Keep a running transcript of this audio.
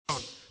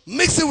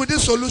mix it with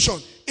this solution.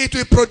 It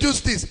will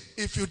produce this.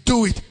 If you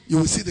do it, you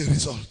will see the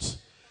result.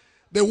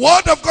 The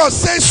word of God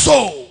says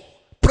so.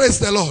 Praise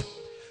the Lord.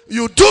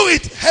 You do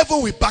it,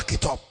 heaven will back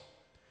it up.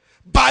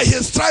 By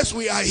his stripes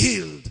we are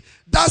healed.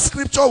 That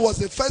scripture was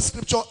the first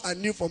scripture I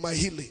knew for my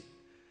healing.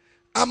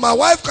 And my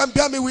wife can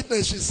bear me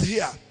witness, she's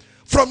here.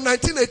 From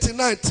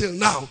 1989 till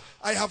now,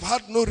 I have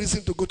had no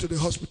reason to go to the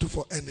hospital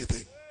for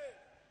anything.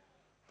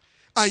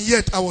 And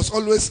yet, I was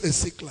always a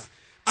sickler.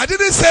 I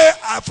didn't say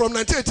from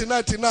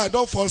 1989 till now, I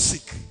don't fall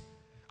sick.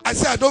 I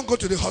say I don't go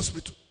to the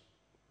hospital.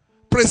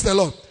 Praise the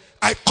Lord.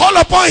 I call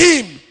upon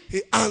him.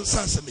 He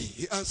answers me.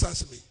 He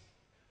answers me.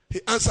 He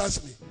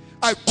answers me.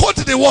 I quote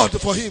the word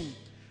for him.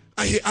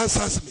 And he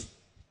answers me.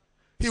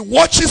 He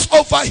watches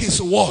over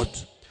his word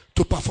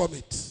to perform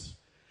it.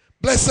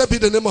 Blessed be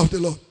the name of the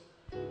Lord.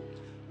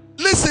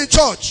 Listen,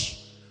 church.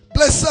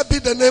 Blessed be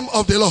the name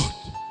of the Lord.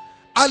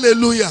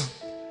 Hallelujah.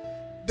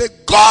 The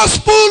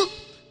gospel,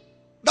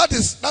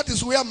 that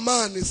is where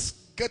man is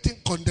getting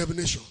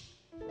condemnation.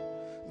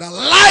 The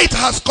light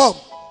has come.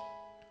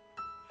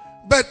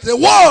 But the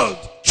world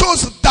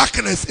chose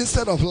darkness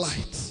instead of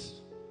light.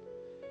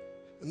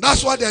 And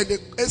that's why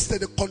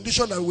the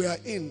condition that we are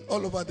in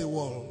all over the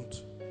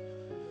world.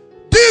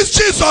 This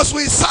Jesus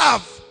we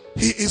serve,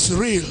 he is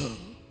real.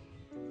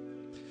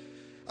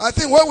 I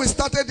think when we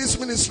started this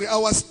ministry,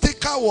 our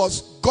sticker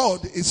was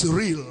God is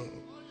real.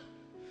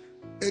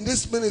 In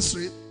this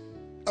ministry,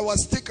 our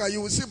sticker,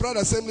 you will see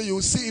Brother Assembly, you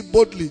will see it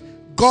boldly.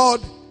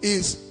 God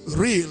is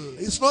real.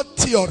 It's not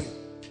theory.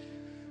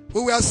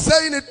 We were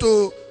saying it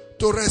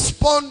to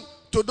respond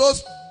to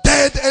those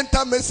dead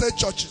enter message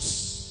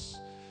churches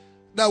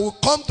that will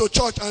come to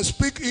church and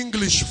speak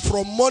English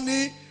from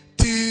morning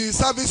till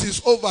service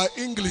is over.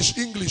 English,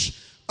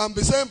 and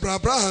be saying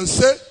Brother Abraham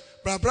say,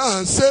 but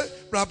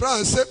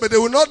they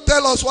will not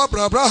tell us what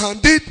Brother Abraham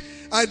did,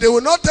 and they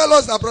will not tell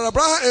us that Brother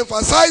Abraham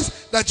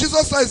emphasized that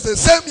Jesus Christ is the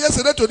same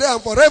yesterday, today,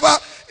 and forever.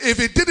 If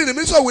he did it in the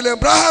ministry of William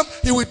Branham,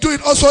 he will do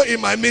it also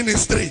in my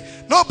ministry.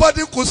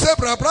 Nobody could say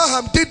Brother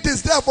Abraham did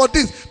this, therefore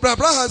this.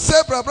 Brother Abraham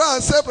said, and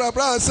Brother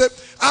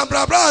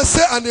Abraham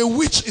said, and a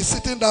witch is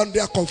sitting down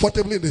there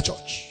comfortably in the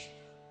church.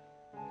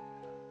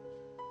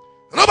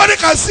 Nobody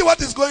can see what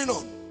is going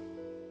on.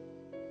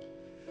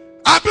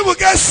 And people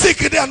get sick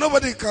there,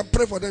 nobody can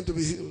pray for them to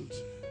be healed.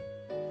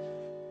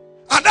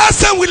 And that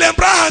same William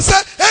Branham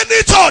said,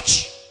 any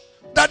church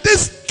that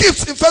this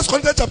gifts in 1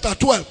 Corinthians chapter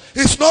 12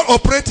 is not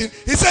operating,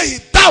 he said he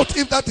doubt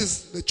if that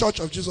is the church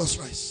of Jesus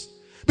Christ.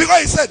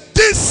 Because he said,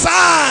 these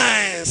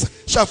signs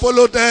shall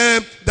follow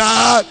them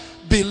that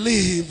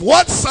believe.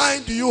 What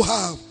sign do you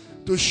have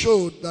to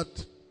show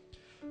that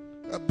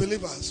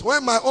believers?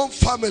 When my own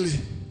family,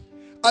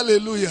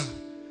 hallelujah,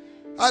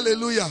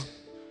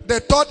 the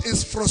thought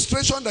is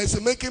frustration that is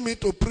making me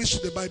to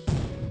preach the Bible.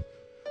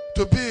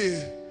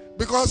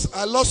 Because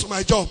I lost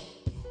my job.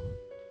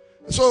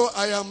 So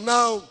I am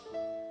now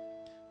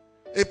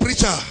a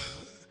preacher,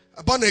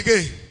 born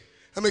again.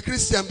 I'm a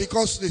Christian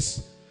because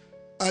this.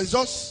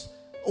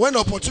 When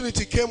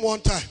opportunity came one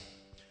time,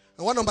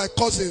 and one of my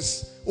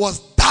cousins was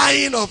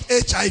dying of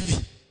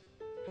HIV.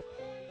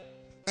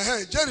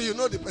 Jerry, you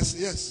know the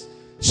person, yes.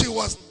 She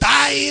was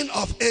dying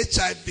of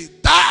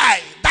HIV. Die.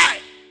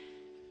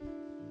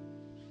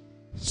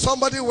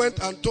 Somebody went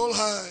and told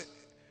her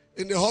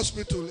in the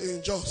hospital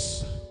in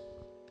Jos,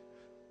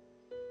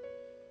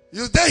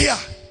 you stay here.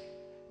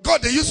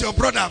 God, they use your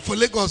brother for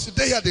Lagos. You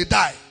stay here, they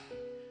die.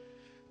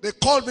 They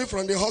called me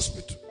from the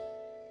hospital.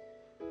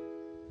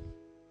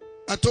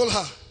 I told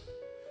her,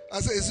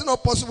 I said, is it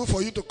not possible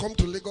for you to come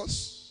to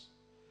Lagos?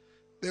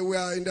 They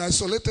were in the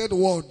isolated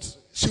ward.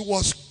 She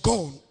was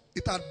gone.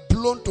 It had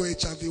blown to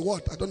HIV.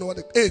 What? I don't know what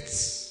it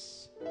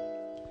is.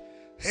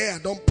 Hair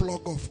don't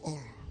plug off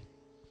all.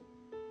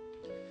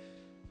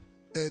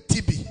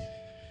 TB.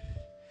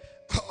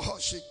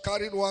 She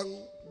carried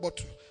one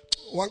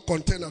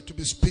container to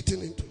be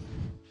spitting into.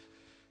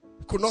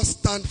 Could not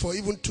stand for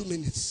even 2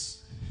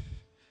 minutes.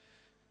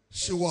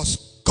 She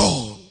was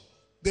gone.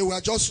 They were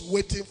just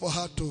waiting for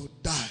her to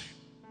die.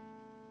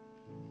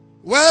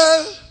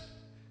 Well,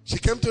 she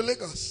came to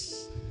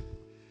Lagos.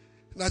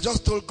 And I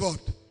just told God,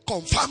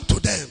 confirm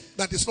to them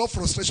that it's not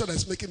frustration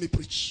that's making me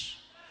preach.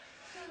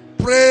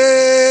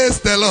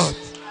 Praise the Lord.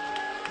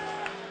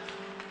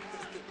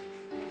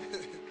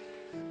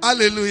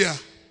 Hallelujah.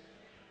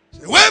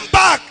 She went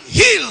back,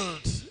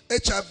 healed.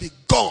 HIV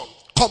gone.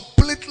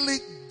 Completely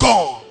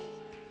gone.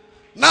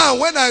 Now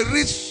when I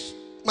reach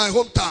my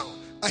hometown,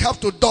 I have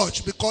to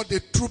dodge because they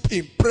troop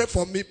in. Pray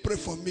for me, pray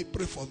for me,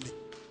 pray for me.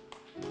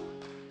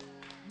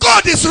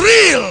 God is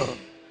real.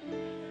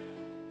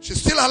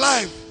 She's still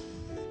alive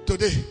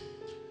today.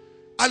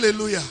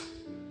 Hallelujah.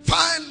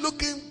 Fine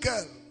looking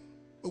girl.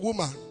 A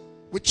woman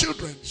with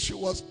children. She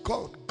was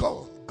gone.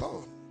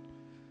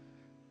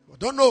 I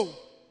don't know.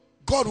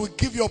 God will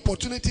give you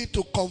opportunity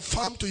to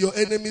confirm to your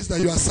enemies that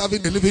you are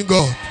serving the living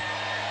God.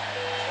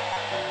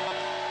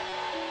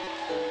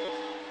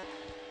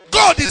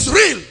 God is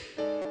real.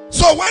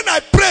 So when I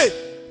pray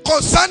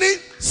concerning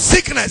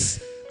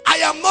sickness, I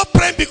am not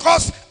praying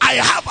because I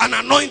have an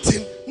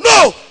anointing.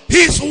 No,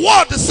 His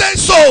word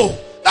says so.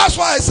 That's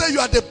why I say you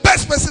are the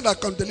best person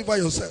that can deliver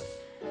yourself.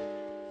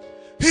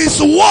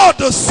 His word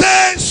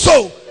says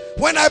so.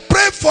 When I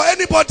pray for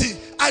anybody,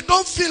 I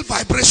don't feel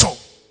vibration.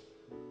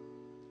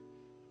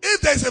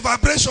 If there is a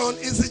vibration,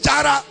 it's a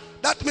jara.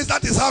 That means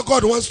that is how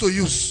God wants to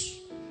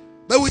use.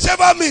 But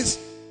whichever means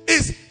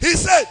is, he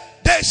said,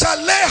 they shall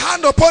lay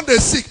hand upon the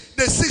sick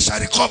shall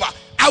recover.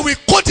 I will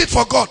quote it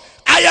for God.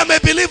 I am a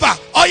believer.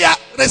 Oh yeah,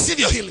 receive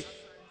your healing.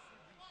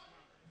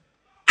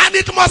 And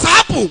it must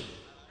happen.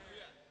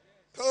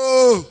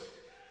 Oh,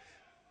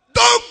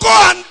 don't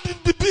go and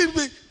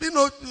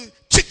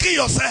chicken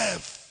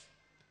yourself.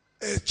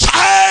 A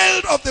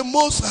child of the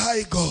Most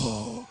High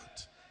God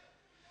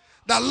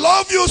that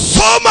love you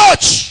so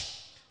much,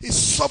 he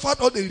suffered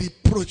all the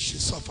reproach he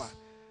suffered.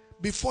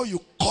 Before you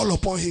call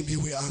upon him, he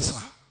will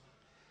answer.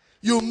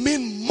 You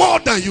mean more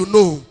than you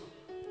know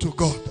to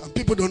God, and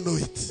people don't know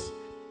it.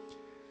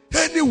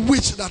 Any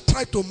witch that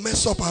tried to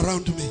mess up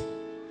around me,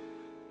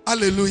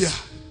 hallelujah,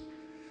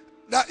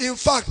 that in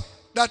fact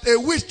that a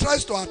witch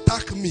tries to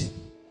attack me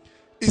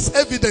is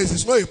evidence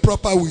it's not a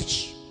proper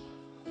witch.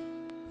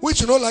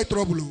 Witch don't like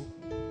trouble.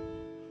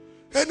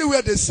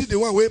 Anywhere they see the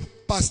one way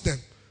past them,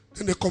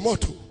 then they come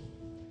out.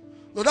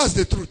 No, that's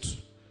the truth.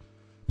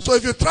 So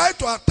if you try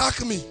to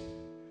attack me,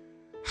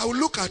 I will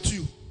look at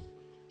you.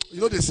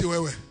 You know they see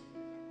well.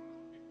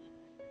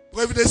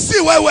 But if they see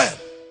well,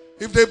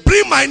 if they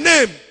bring my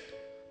name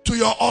to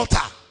your altar,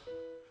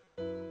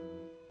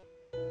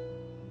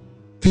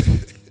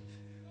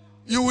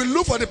 you will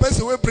look for the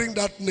person who will bring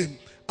that name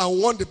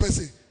and warn the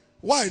person.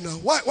 Why now?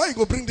 Why you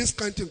go bring this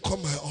kind of thing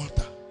come my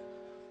altar?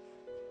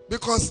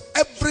 Because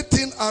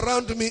everything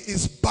around me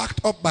is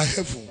backed up by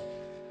heaven.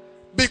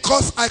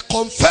 Because I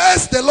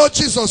confess the Lord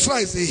Jesus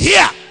Christ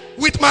here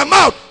with my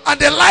mouth, and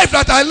the life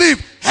that I live,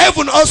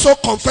 heaven also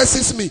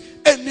confesses me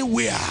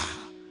anywhere.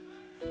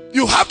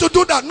 You have to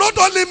do that. Not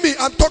only me,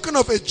 I'm talking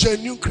of a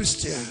genuine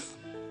Christian.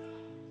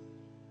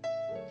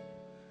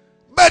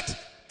 But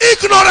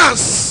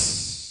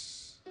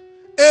ignorance.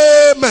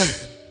 Amen.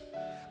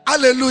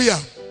 Hallelujah.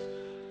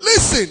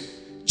 Listen,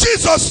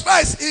 Jesus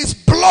Christ, his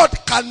blood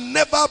can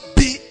never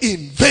be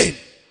in vain.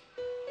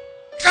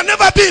 It can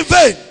never be in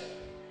vain.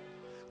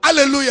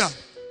 Hallelujah.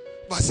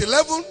 Verse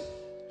 11.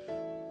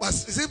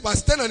 Is it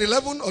verse 10 and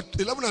 11 or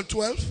 11 and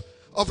 12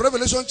 of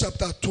Revelation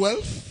chapter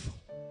 12?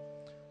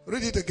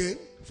 Read it again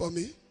for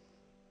me.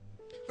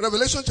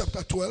 Revelation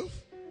chapter 12.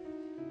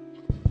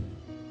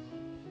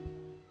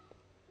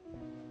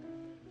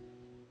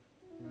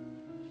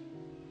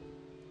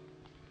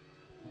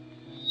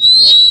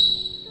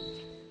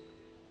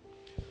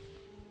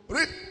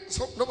 Read.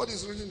 So nobody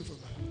is reading it for me.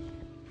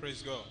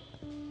 Praise God.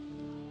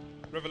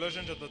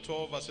 Revelation chapter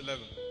 12 verse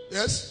 11.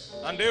 Yes.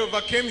 And they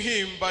overcame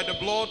him by the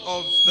blood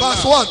of the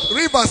verse Lamb. 1.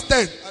 Read verse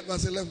 10 and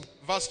verse 11.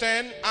 Verse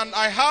 10. And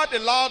I heard a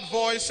loud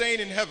voice saying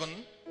in heaven,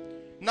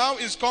 now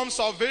is come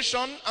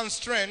salvation and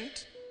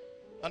strength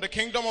and the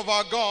kingdom of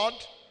our God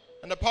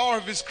and the power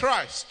of his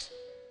Christ.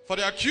 For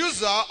the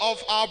accuser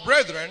of our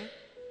brethren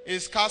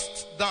is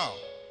cast down,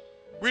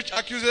 which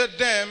accused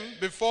them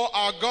before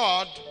our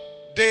God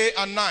day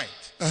and night.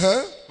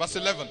 Verse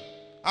 11.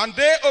 And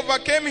they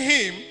overcame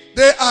him.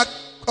 They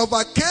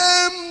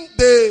overcame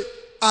the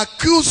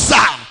accuser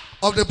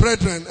of the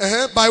brethren.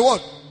 By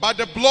what? By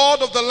the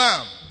blood of the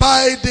Lamb.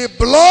 By the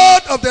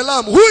blood of the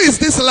Lamb. Who is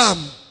this Lamb?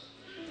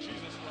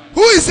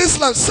 Who is this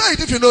Lamb? Say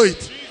it if you know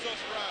it.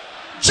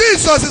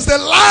 Jesus is the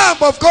Lamb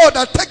of God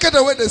that taketh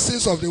away the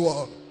sins of the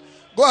world.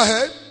 Go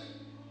ahead.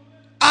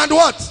 And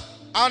what?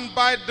 And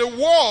by the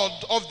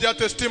word of their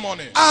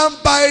testimony.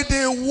 And by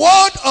the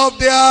word of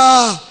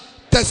their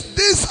testimony.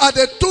 These are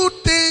the two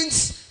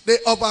things they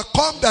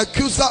overcome the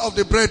accuser of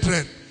the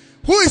brethren.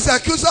 Who is the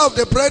accuser of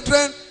the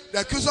brethren? The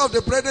accuser of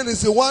the brethren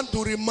is the one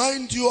to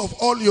remind you of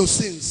all your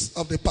sins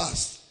of the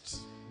past.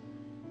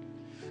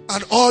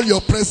 And all your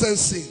present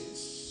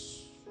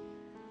sins.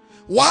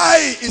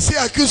 Why is he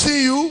accusing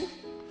you?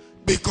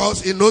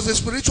 Because he knows the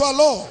spiritual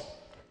law.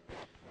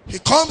 He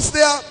comes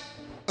there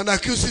and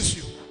accuses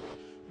you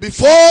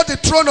before the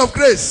throne of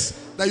grace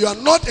that you are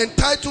not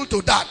entitled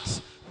to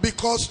that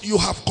because you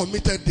have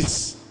committed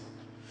this.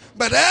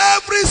 But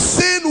every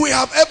sin we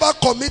have ever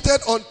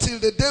committed until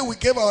the day we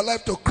gave our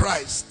life to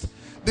Christ,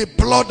 the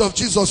blood of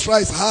Jesus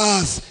Christ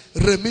has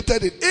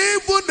remitted it.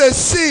 Even the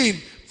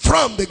sin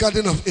from the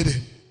Garden of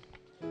Eden.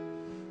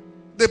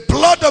 The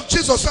blood of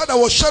Jesus Christ that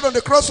was shed on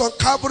the cross on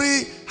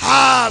Calvary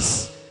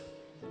has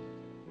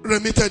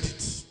remitted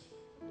it.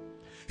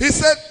 He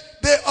said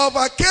they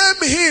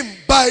overcame him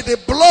by the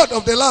blood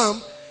of the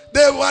Lamb.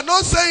 They were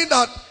not saying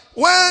that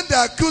when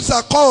the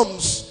accuser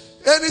comes,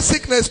 any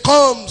sickness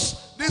comes,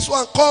 this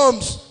one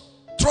comes,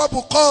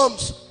 trouble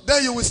comes,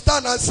 then you will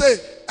stand and say,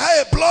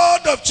 hey,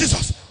 blood of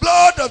Jesus,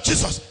 blood of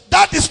Jesus.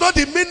 That is not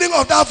the meaning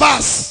of that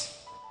verse.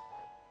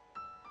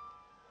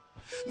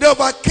 They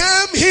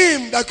overcame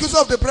him, the accuser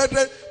of the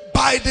brethren,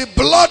 by the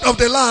blood of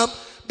the Lamb.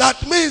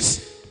 That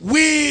means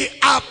we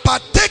are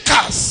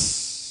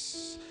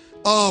partakers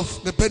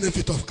of the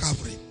benefit of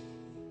Calvary.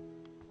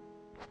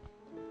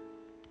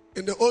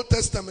 In the Old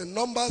Testament,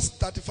 Numbers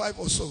 35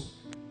 or so,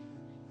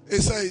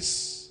 it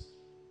says,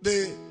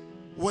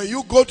 when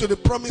you go to the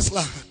promised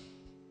land,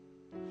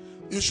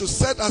 you should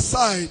set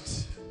aside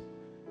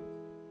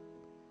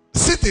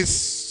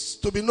cities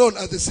to be known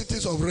as the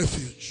cities of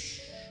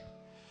refuge.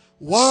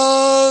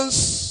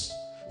 Once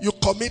you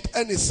commit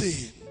any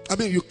sin,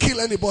 you kill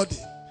anybody.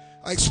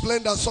 I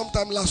explained that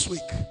sometime last week.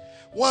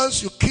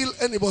 Once you kill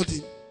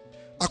anybody,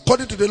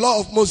 according to the law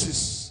of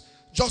Moses,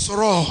 just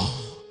run.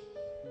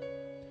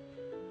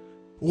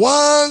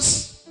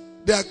 Once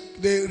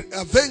the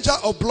avenger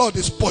of blood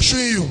is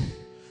pursuing you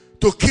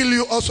to kill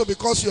you also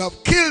because you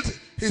have killed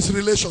his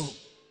relation,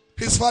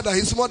 his father,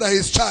 his mother,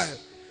 his child,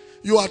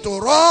 you are to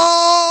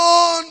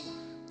run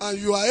and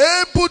you are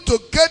able to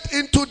get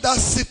into that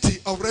city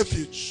of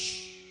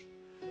refuge.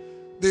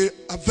 The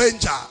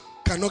avenger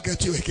cannot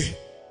get you again.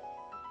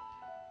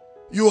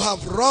 You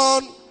have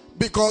run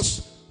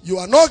because you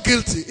are not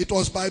guilty. It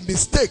was by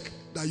mistake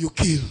that you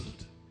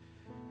killed.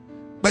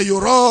 But you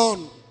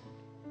run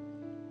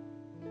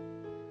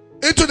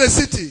into the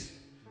city.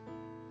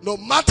 No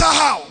matter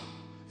how,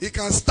 he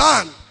can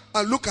stand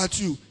and look at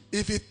you.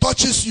 If he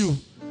touches you,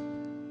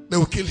 they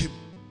will kill him.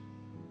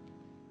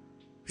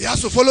 He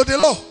has to follow the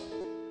law.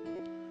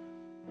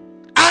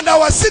 And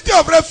our city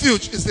of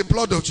refuge is the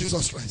blood of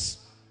Jesus Christ.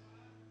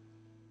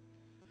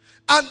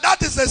 And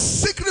that is the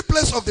secret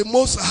place of the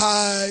Most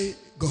High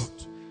God.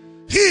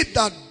 He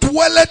that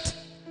dwelleth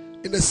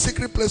in the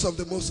secret place of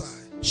the Most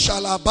High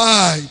shall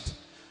abide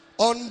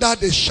under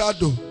the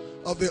shadow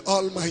of the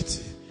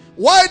Almighty.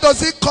 Why does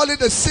he call it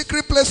the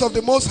secret place of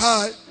the Most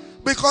High?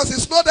 Because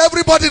it's not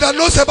everybody that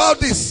knows about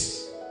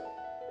this.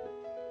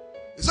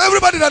 It's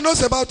everybody that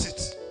knows about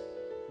it.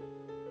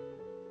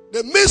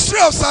 The mystery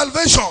of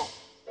salvation,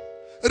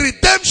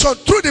 redemption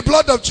through the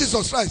blood of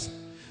Jesus Christ.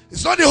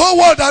 It's not the whole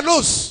world that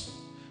knows.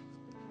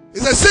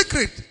 It's a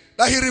secret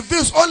that he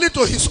reveals only to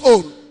his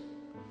own.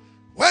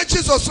 When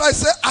Jesus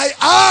Christ said, I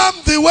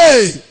am the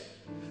way,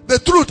 the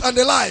truth, and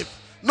the life.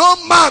 No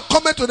man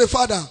cometh to the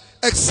Father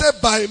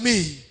except by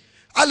me.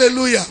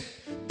 Hallelujah.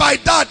 By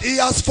that, he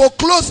has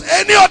foreclosed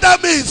any other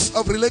means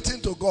of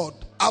relating to God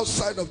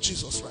outside of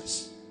Jesus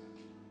Christ.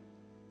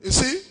 You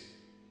see?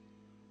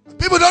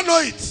 People don't know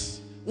it.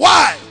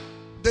 Why?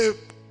 The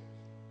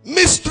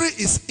mystery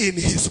is in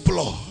his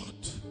blood.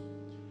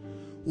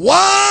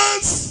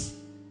 Once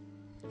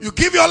you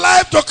give your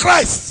life to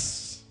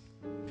Christ,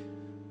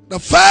 the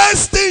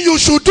first thing you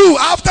should do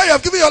after you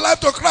have given your life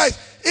to Christ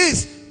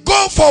is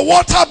go for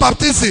water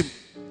baptism.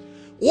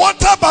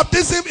 Water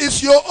baptism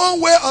is your own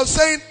way of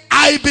saying,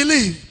 I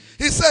believe.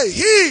 He said,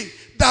 he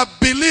that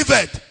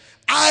believeth,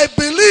 I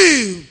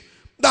believe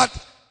that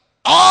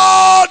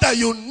all that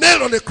you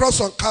nailed on the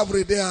cross on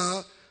Calvary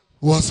there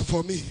was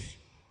for me.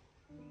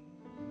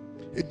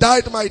 He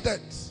died my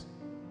death.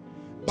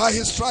 By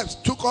his stripes,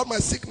 took all my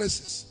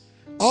sicknesses,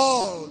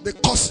 all the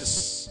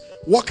curses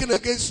working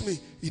against me.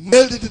 He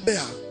nailed it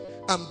there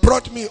and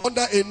brought me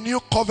under a new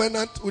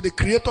covenant with the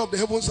creator of the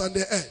heavens and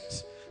the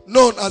earth,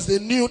 known as the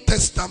New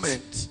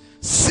Testament,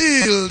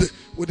 sealed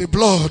with the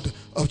blood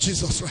of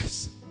Jesus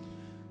Christ.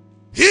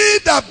 He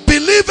that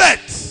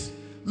believeth,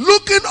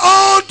 looking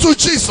on to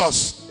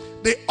Jesus,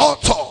 the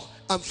author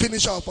and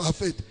finisher of our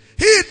faith.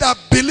 He that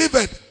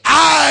believeth,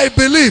 I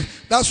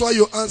believe. That's why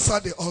you answer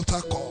the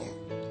altar call.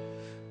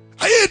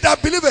 He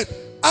that believeth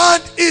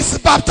and is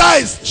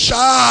baptized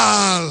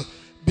shall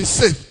be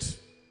saved.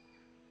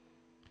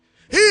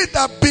 He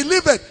that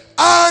believeth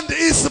and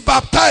is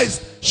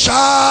baptized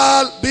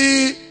shall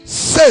be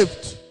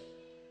saved.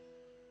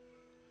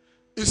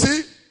 You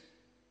see?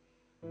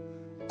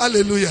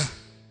 Hallelujah.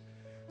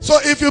 So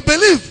if you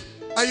believe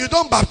and you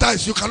don't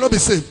baptize, you cannot be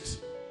saved.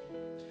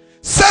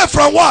 Saved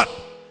from what?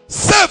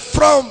 Saved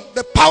from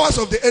the powers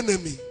of the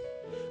enemy.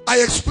 I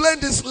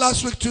explained this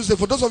last week Tuesday.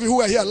 For those of you who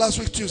were here last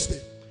week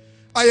Tuesday,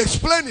 I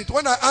explained it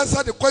when I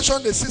answered the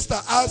question the sister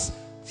asked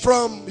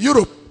from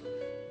Europe.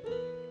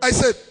 I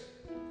said,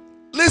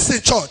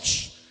 listen,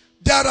 church,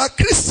 there are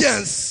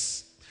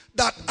Christians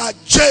that are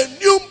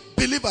genuine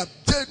believers,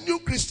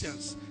 genuine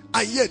Christians,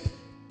 and yet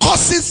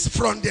curses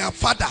from their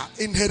father,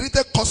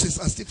 inherited curses,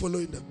 are still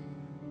following them.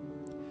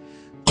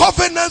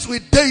 Covenants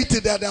with deity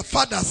that their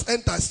fathers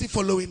enter, still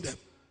following them.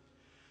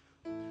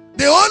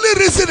 The only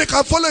reason they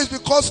can follow is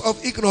because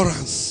of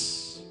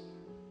ignorance.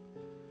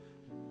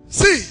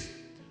 See,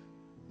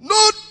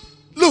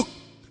 look,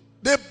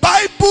 the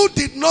Bible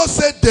did not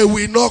say they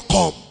will not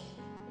come.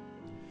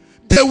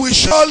 They will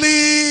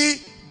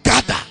surely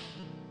gather.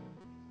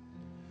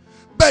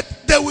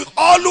 But they will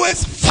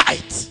always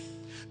fight.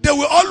 They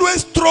will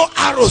always throw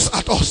arrows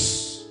at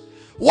us.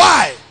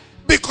 Why?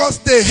 Because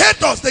they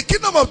hate us. The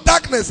kingdom of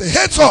darkness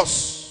hates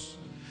us.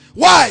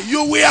 Why?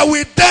 You were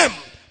with them,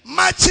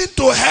 marching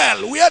to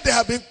hell where they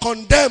have been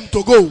condemned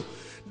to go.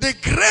 The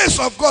grace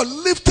of God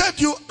lifted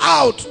you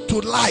out to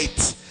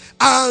light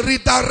and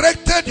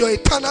redirected your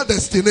eternal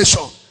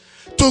destination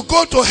to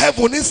go to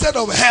heaven instead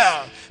of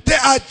hell. They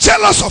are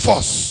jealous of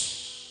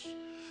us.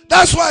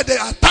 That's why they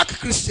attack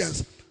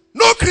Christians.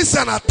 No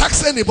Christian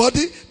attacks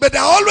anybody, but they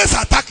are always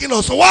attacking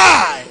us.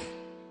 Why?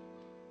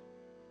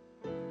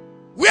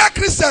 Where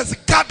Christians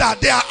gather,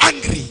 they are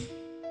angry.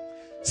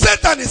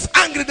 Satan is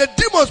angry. The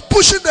demons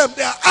pushing them,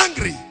 they are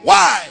angry.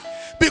 Why?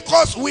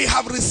 Because we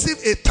have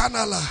received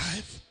eternal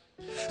life.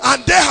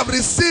 And they have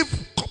received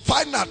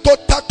final,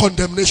 total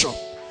condemnation.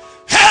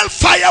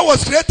 Hellfire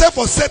was created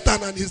for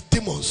Satan and his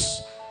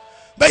demons.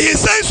 But he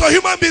says so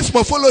human beings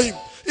must follow him.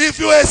 If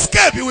you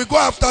escape, he will go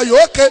after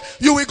you. Okay,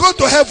 you will go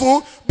to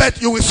heaven,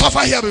 but you will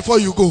suffer here before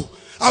you go.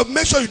 I'll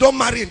make sure you don't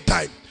marry in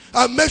time.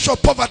 I'll make sure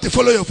poverty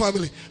follow your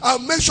family. I'll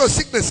make sure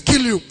sickness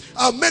kill you.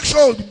 I'll make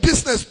sure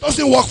business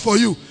doesn't work for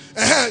you.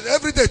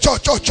 Every day,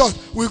 church,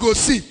 we go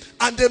see.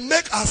 And they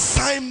make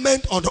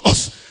assignment on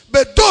us.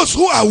 But those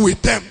who are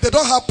with them, they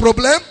don't have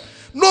problem.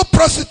 No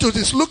prostitute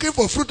is looking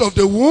for fruit of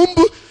the womb.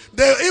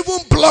 They even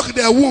block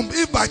their womb.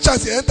 If by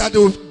chance they enter, they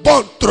will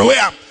born through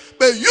them.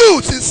 But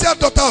you, sincere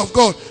daughter of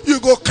God, you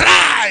go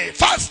cry,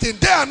 fasting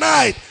day and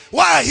night.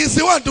 Why? He's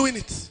the one doing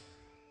it.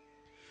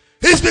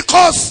 It's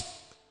because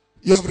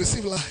you have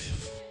received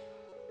life.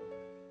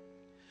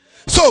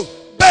 So,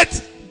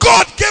 but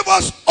God gave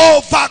us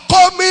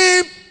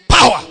overcoming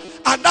power.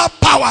 And that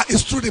power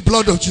is through the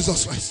blood of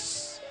Jesus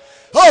Christ.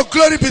 Oh,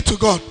 glory be to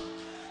God.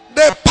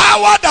 The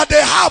power that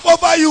they have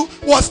over you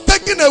was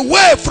taken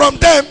away from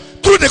them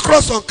through the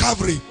cross on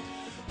Calvary.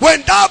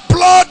 When that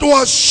blood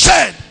was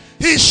shed,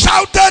 he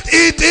shouted,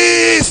 "It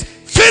is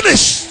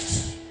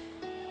finished."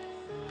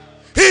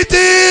 It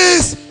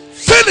is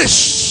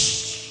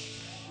finished.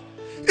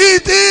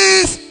 It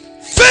is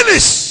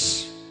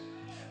finished.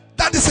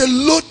 That is a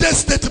loaded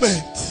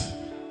statement.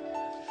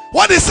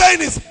 What he's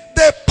saying is,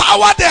 the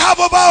power they have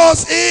over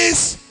us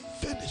is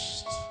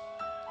finished.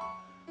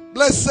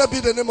 Blessed be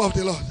the name of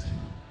the Lord.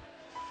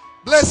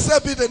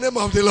 Blessed be the name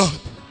of the Lord.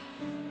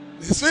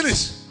 It's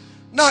finished.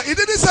 Now, he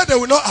didn't say they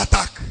will not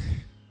attack.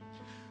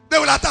 They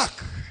will attack.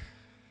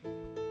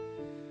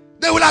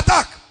 They will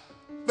attack.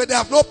 But they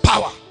have no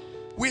power.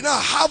 We now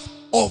have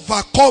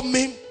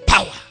overcoming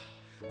power.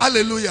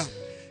 Hallelujah.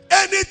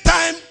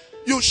 Anytime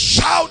you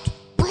shout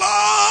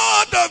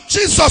blood of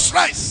Jesus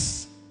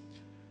Christ,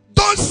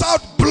 don't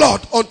shout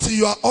blood until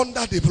you are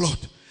under the blood.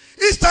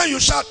 Each time you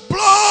shout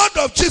blood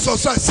of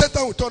Jesus Christ,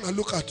 Satan will turn and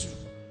look at you.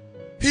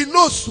 He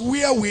knows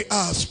where we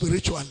are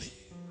spiritually.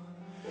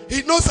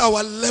 He knows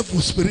our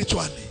level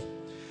spiritually.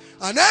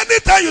 And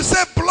anytime you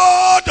say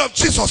blood of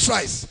Jesus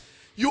Christ,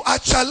 you are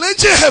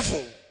challenging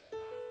heaven.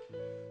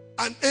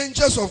 And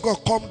angels of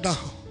God come down.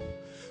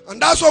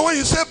 And that's why when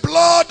you say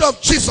blood of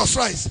Jesus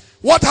Christ,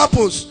 what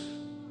happens?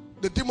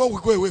 The demon will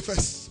go away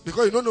first.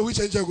 Because you don't know which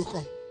angel will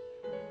come.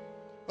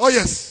 Oh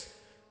yes.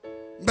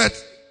 But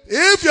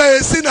if you are a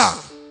sinner,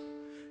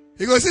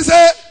 he goes, he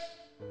say,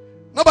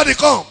 nobody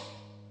come.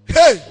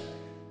 Hey,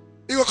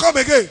 he will come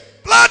again.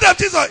 Blood of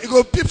Jesus. He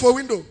go peep for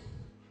window.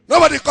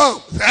 Nobody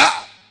come. Say,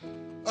 ah.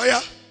 Oh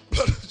yeah.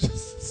 Blood of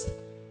Jesus.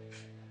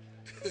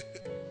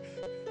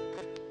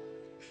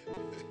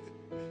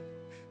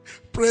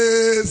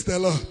 Praise the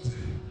Lord.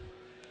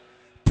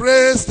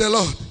 Praise the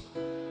Lord.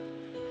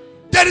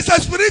 There is a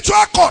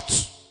spiritual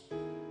court.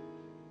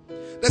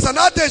 There's an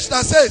adage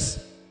that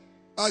says,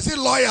 I see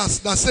lawyers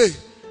that say,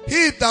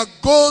 he that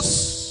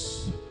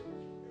goes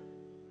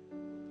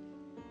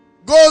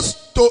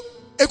to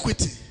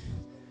equity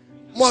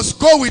must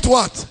go with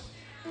what?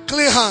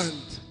 Clean hand.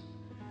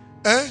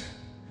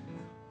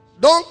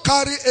 Don't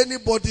carry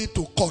anybody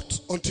to court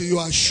until you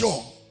are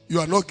sure you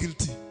are not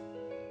guilty.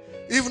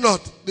 If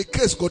not, the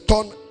case will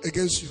turn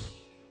against you.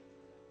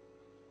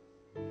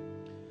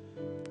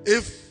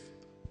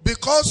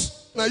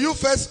 Because now you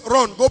first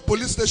run, go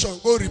police station,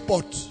 go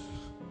report,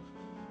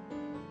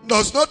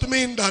 does not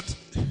mean that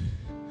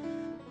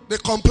the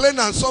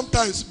complainant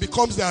sometimes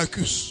becomes the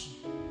accused.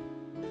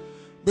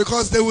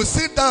 Because they will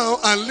sit down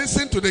and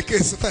listen to the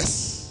case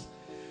first.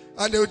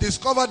 And they will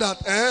discover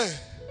that,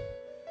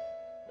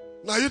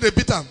 now you they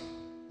beat them.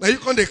 Now you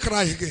can't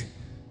cry again.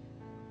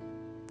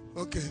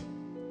 Okay.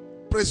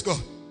 Praise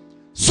God.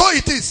 So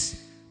it is.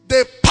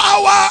 The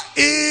power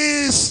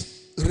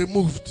is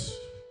removed.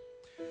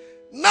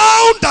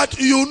 Now that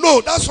you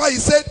know, that's why he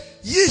said,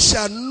 ye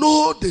shall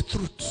know the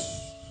truth.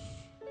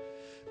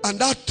 And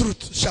that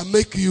truth shall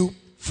make you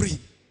free.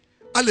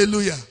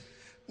 Hallelujah.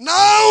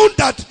 Now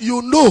that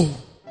you know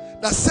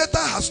that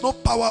Satan has no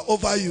power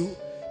over you,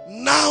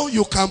 now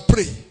you can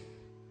pray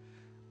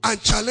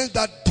and challenge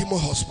that demon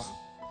husband,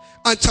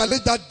 and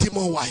challenge that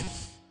demon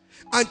wife,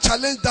 and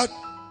challenge that,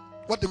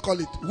 what they call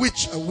it,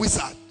 witch and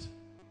wizard,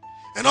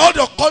 and all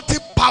the occultic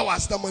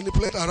powers that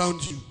manipulate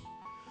around you.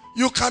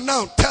 You can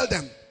now tell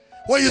them,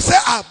 when you say,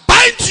 I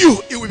bind you,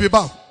 it will be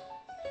bound.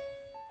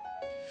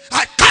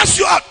 I cast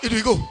you out, it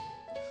will go.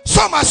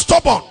 Some are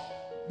stubborn,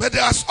 but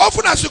as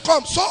often as you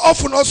come, so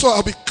often also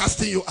I'll be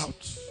casting you out.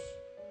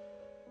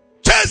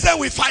 Chase them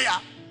with fire.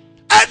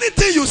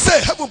 Anything you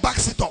say, heaven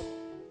backs it up.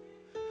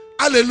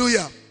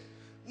 Hallelujah.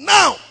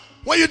 Now,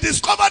 when you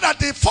discover that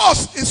the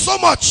force is so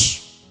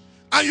much,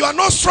 and you are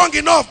not strong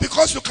enough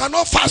because you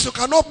cannot fast, you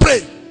cannot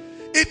pray,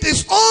 it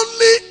is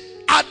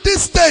only at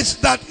this stage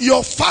that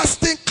your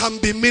fasting can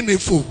be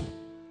meaningful.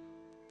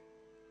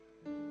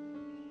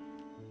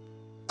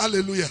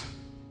 Hallelujah.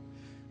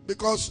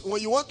 Because when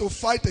you want to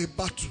fight a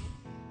battle,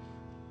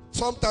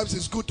 sometimes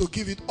it's good to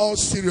give it all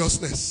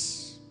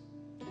seriousness.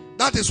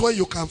 That is when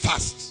you can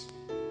fast.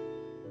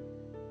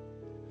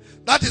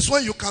 That is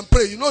when you can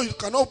pray. You know, you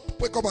cannot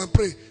wake up and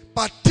pray.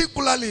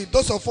 Particularly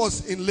those of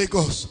us in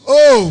Lagos.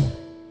 Oh,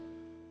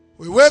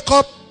 we wake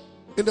up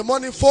in the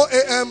morning 4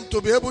 a.m.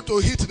 to be able to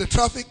hit the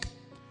traffic.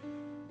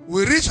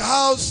 We reach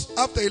house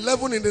after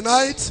 11 in the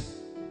night.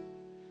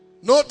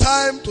 No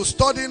time to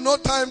study, no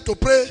time to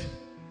pray.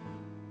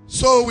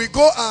 So we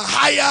go and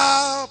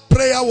hire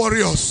prayer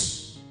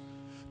warriors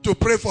to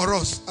pray for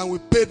us, and we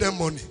pay them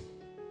money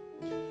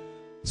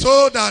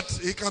so that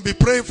he can be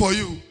praying for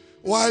you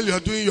while you're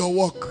doing your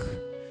work.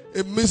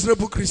 A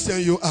miserable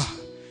Christian you are.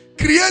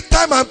 Create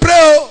time and pray.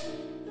 Oh.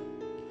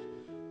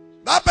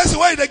 That person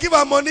why they give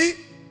her money,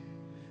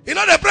 you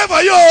know they pray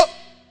for you.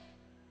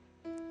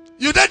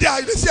 You did there,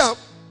 you see him.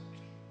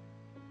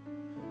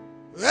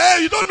 Hey,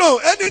 you don't know.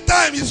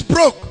 Anytime he's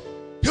broke,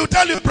 he'll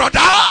tell you, brother,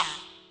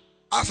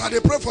 as I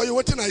pray for you,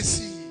 what thing I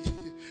see?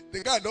 The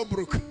guy don't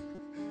broke.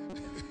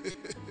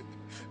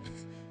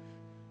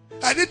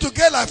 I need to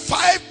get like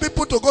 5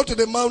 people to go to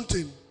the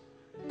mountain.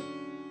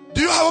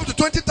 Do you have up to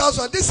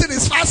 20,000? This thing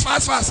is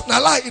fast.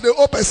 Now lie in the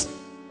opus.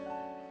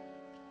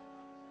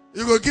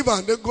 You go give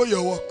and then go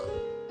your work.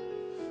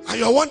 And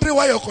you're wondering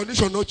why your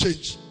condition no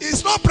change.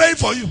 He's not praying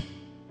for you.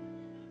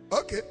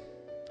 Okay.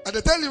 And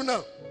they tell you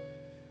now.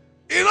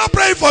 He's not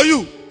praying for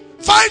you.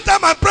 Find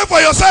time and pray for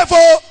yourself.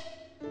 Oh.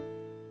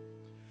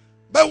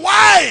 But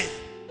why?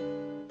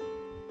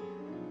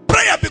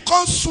 Prayer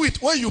becomes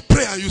sweet when you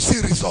pray and you see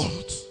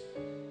results.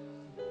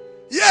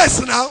 Yes,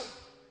 now.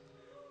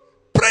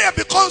 Prayer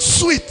becomes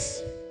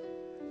sweet.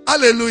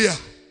 Hallelujah.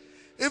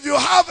 If you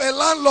have a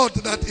landlord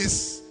that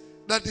is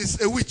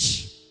a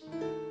witch,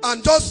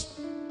 and just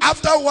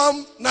after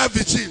one night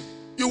vigil,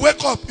 you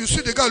wake up, you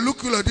see the guy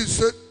look you like this,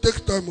 say,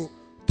 take time. You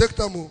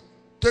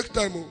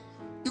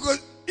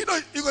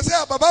go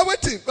say, Baba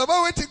waiting,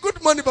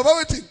 good morning, Baba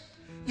waiting.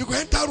 You go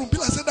enter room,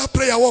 people say that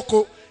prayer walk.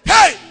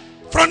 Hey,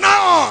 from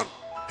now on,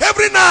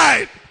 every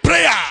night,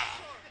 prayer.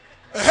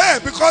 Hey,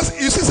 because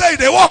you see, say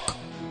they walk.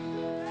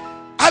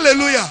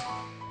 Hallelujah.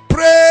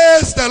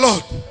 Praise the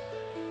Lord.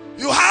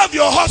 You have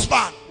your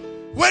husband.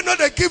 When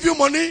they give you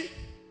money,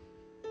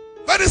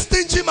 very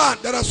stingy man.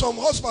 There are some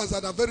husbands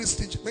that are very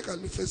stingy. Make a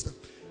look face them.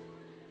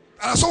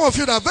 There are some of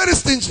you that are very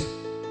stingy.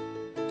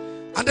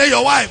 And then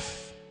your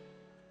wife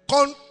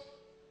come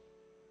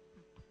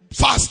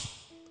fast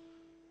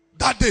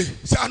that day.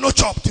 Say, I no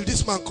chop till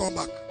this man come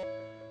back.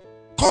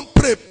 Come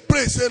pray.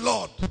 Say,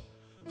 Lord,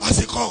 as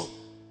he come,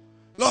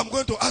 Lord, I'm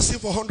going to ask him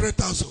for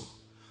 100,000.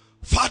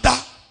 Father,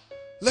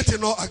 let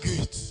him not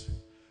argue it.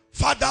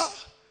 Father,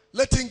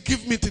 let him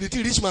give me till it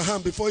reach my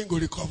hand before he go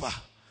recover.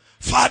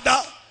 Father,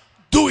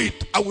 do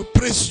it. I will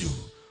praise you.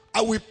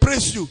 I will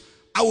praise you.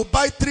 I will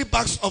buy 3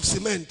 bags of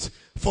cement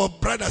for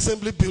bride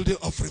assembly building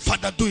offering.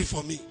 Father, do it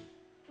for me.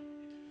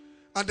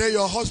 And then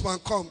your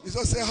husband come. He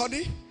just say,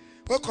 honey,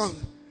 welcome.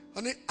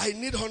 Honey, I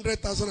need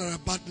 100,000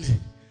 naira badly.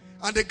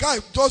 And the guy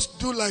just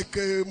do like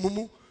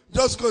mumu.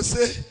 Just go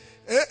say,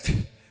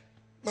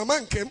 my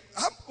man came.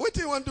 What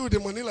do you want to do with the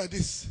money like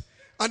this?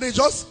 And they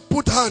just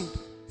put hand.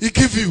 He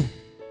give you.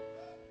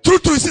 True,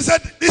 he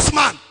said, this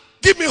man,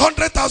 give me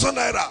 100,000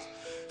 naira.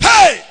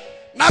 Hey!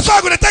 Now so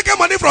I'm going to take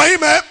money from him.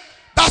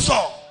 That's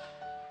all.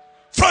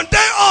 From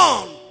day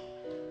on,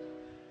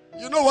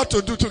 you know what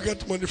to do to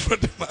get money from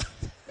the man.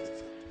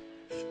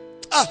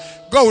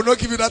 God will not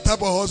give you that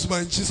type of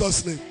husband in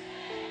Jesus' name.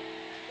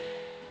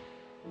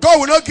 God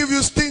will not give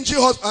you stingy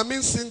husband. I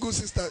mean single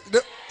sister.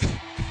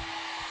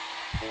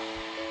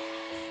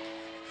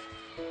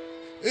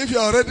 If you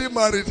are already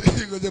married,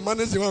 you go to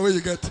manage the one where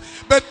you get.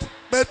 But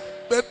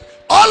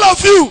all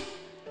of you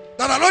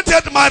that are not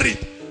yet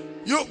married,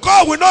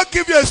 God will not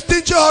give you a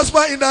stingy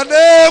husband in the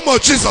name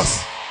of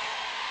Jesus.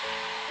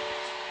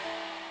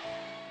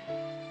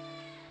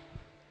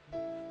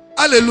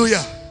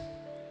 Hallelujah.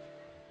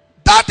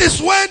 That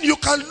is when you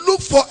can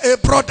look for a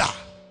brother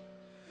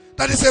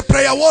that is a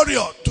prayer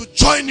warrior to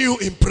join you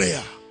in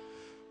prayer.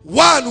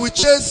 1, we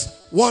chase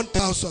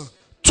 1,000.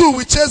 2,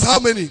 we chase how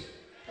many?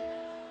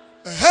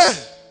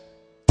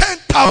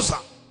 10,000.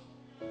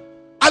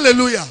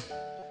 Hallelujah.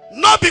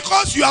 Not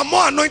because you are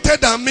more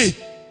anointed than me.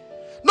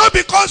 Not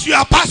because you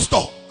are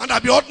pastor and I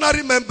be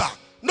ordinary member.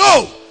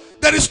 No.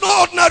 There is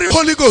no ordinary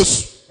Holy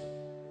Ghost.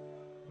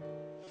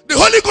 The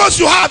Holy Ghost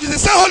you have is the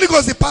same Holy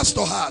Ghost the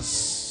pastor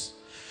has.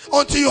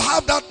 Until you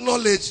have that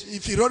knowledge,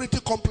 inferiority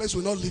complex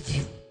will not leave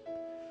you.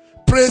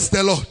 Praise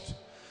the Lord.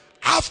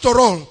 After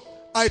all,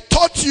 I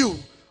taught you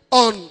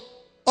on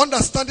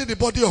understanding the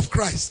body of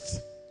Christ.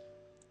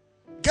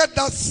 Get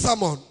that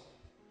sermon.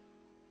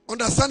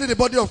 Understanding the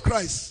body of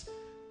Christ.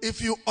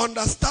 If you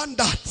understand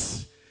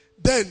that,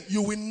 then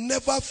you will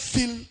never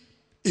feel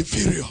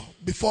inferior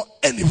before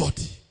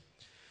anybody.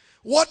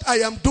 What I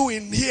am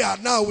doing here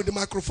now with the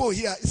microphone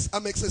here is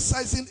I'm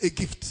exercising a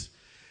gift.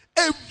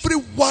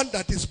 Everyone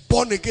that is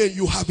born again,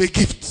 you have a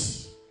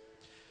gift.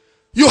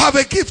 You have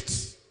a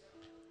gift.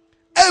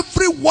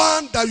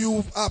 Everyone that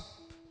you are,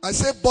 I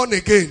say born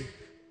again.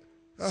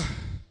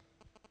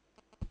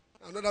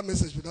 Another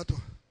message with that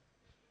one.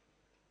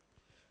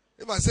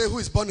 If I say who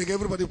is born again,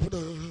 everybody put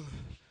on.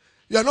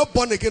 You are not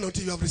born again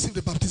until you have received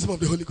the baptism of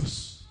the Holy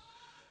Ghost.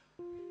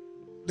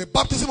 The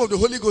baptism of the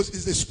Holy Ghost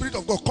is the Spirit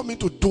of God coming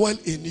to dwell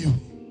in you.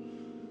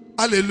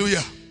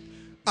 Hallelujah.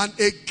 And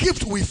a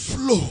gift will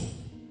flow.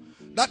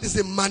 That is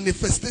a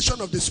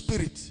manifestation of the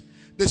Spirit.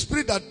 The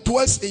Spirit that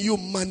dwells in you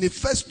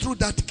manifests through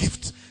that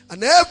gift.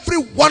 And every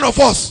one of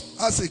us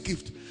has a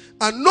gift.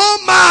 And no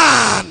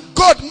man,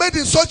 God made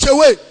in such a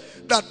way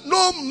that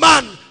no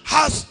man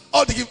has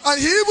all the gift. And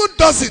he even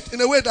does it in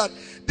a way that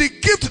the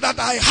gift that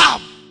I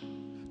have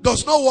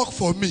does not work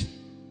for me.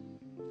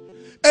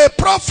 A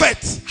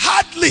prophet,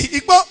 hardly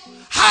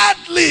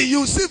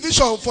you see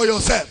vision for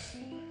yourself.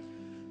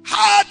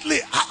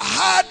 Hardly.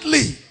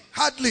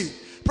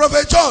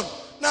 Prophet John,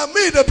 now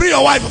me, they bring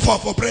your wife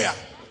for prayer.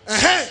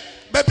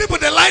 But people,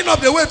 they line up,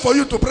 they wait for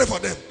you to pray for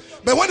them.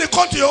 But when they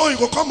come to your own, you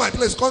go come my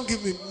place, come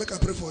give me, make I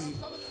pray for you.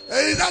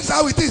 That's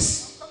how it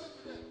is.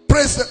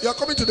 Praise the, you are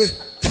coming today.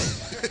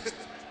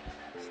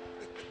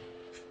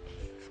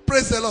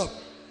 Praise the Lord.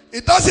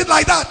 It does it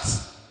like that.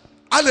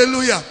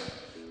 Hallelujah.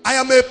 I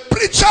am a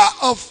preacher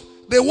of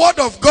the word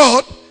of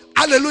God.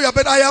 Hallelujah.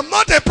 But I am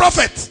not a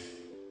prophet.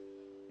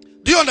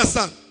 Do you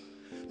understand?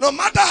 No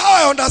matter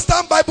how I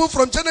understand Bible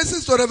from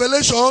Genesis to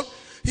Revelation,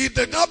 he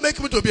did not make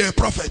me to be a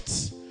prophet.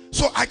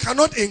 So I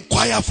cannot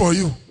inquire for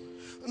you.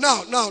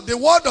 Now, the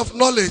word of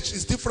knowledge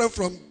is different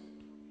from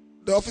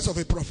the office of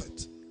a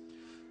prophet.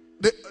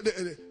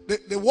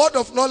 The word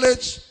of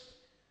knowledge,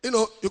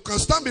 you can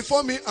stand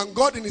before me and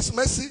God in his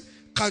mercy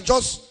can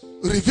just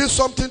reveal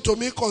something to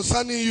me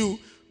concerning you.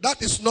 That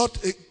is not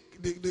a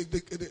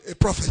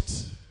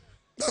prophet.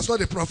 That's not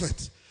a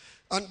prophet.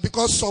 And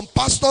because some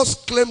pastors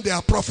claim they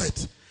are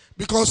prophet,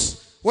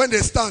 because when they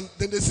stand,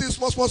 then they see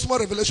small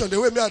revelation.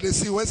 The way they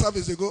see when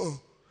service they go on.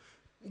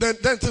 Then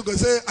they go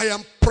say, I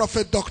am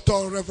Prophet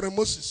Dr. Reverend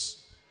Moses.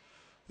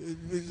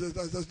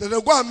 Then they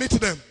go and meet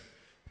them.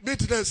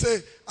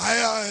 Say,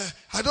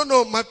 I don't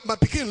know, my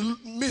Pekin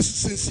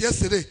missed since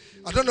yesterday.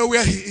 I don't know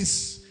where he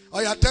is.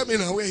 Or you tell me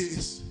now where he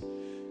is.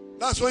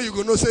 That's when you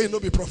go no say you no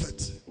be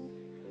prophet.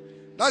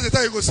 That's the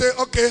time you go say,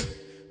 okay,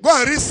 go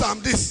and read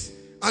Psalm this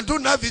and do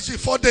night vigil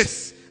 4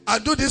 days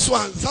and do this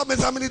one how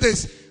many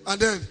days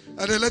and then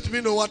let me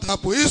know what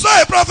happened. He's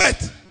not a prophet.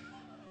 He's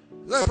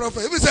not a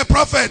prophet. If he's a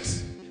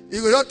prophet, he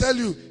will not tell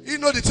you. He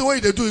know the thing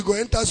what they do. He go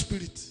enter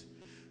spirit.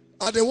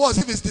 And the worst,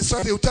 if it's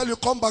distracted, he will tell you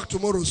come back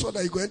tomorrow so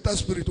that he go enter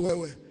spirit.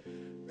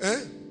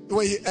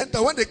 When he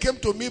enter, when they came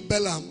to meet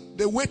Balaam,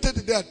 they waited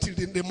there till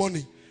in the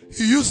morning.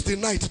 He used the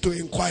night to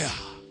inquire.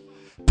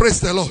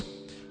 Praise the Lord.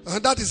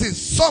 And that is it.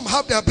 Some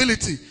have the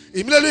ability.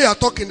 Immediately you are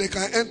talking, they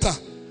can enter.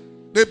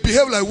 They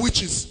behave like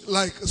witches,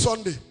 like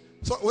Sunday.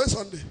 So where's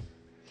Sunday?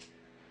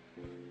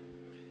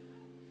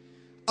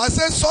 I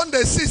said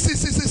Sunday. See.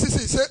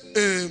 Say,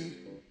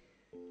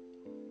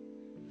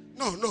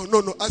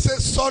 no. I said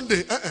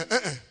Sunday.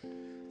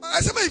 I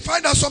said, may you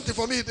find out something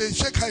for me. They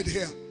shake head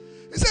here.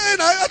 He said,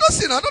 hey, I don't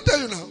see now. I don't tell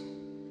you now.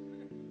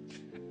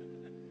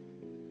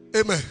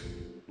 Amen.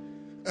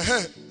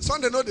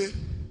 Sunday no day.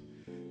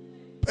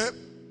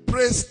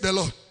 Praise the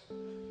Lord.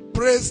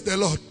 Praise the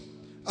Lord.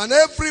 And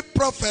every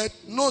prophet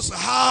knows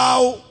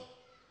how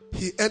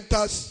he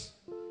enters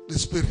the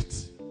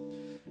spirit.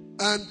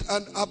 And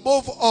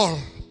above all,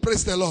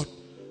 praise the Lord,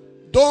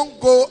 don't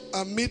go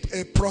and meet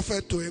a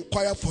prophet to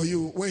inquire for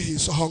you when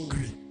he's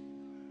hungry.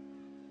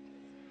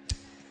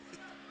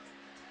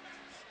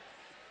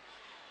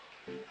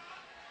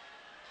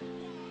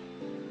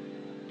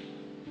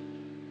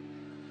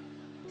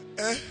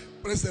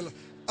 Praise the Lord.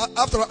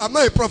 After all, I'm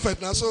not a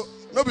prophet now, so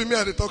not be me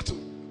I talk to.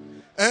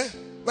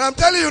 But I'm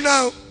telling you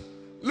now,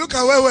 look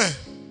at where.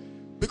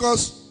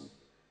 Because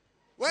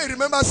when you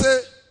remember,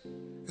 say,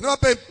 you never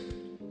pay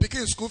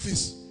picking school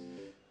fees.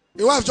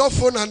 Your wife just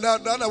phone and the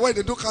other way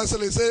they do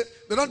counseling, say,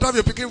 they don't drive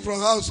your picking from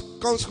house,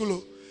 come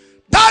school.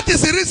 That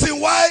is the reason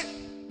why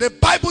the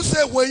Bible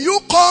says when you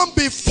come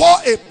before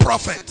a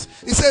prophet,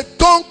 he said,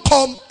 don't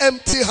come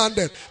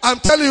empty-handed. I'm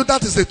telling you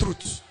that is the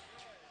truth.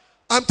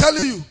 I'm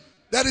telling you,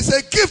 there is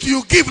a gift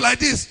you give like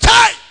this.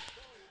 Child!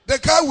 The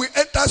guy will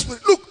enter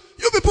spirit. Look,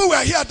 you people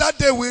were here that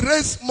day. We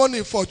raised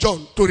money for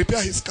John to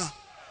repair his car.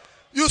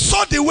 You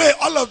saw the way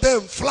all of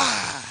them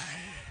fly.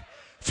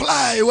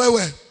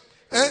 Where?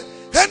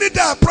 Any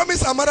day I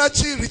promise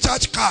Amarachi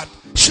recharge card.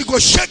 She go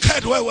shake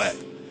head where?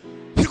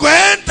 She go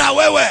enter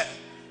where?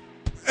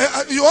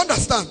 You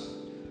understand?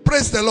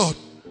 Praise the Lord.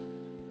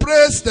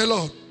 Praise the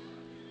Lord.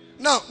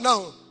 Now,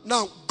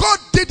 God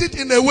did it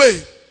in a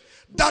way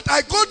that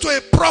I go to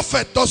a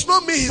prophet does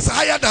not mean he's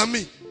higher than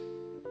me.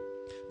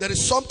 There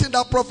is something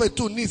that prophet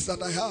too needs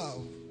that I have.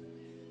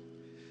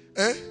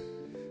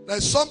 There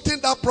is something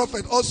that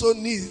prophet also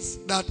needs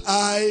that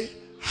I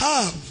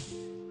have.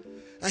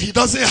 And he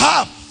doesn't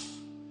have.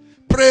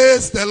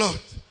 Praise the Lord.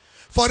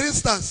 For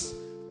instance,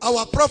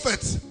 our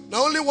prophets,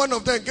 now only one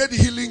of them get the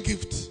healing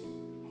gift.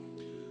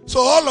 So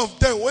all of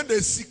them, when they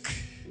sick,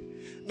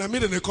 now me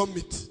then they come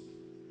meet.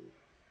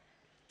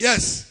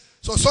 Yes.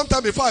 So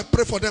sometime before I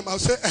pray for them, I'll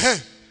say,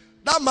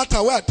 That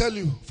matter where I tell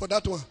you for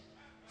that one.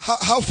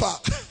 How far?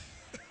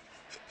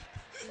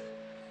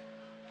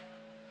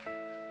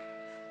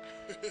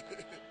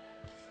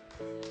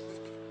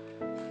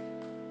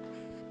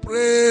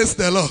 Praise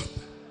the Lord.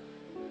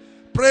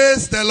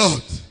 Praise the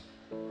Lord.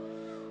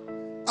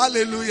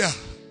 Hallelujah.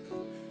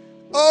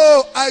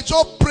 Oh, I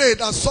just pray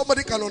that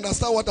somebody can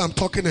understand what I'm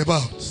talking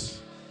about.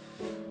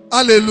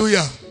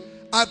 Hallelujah.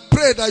 I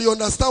pray that you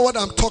understand what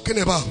I'm talking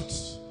about,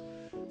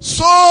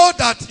 so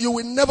that you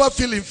will never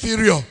feel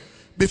inferior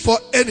before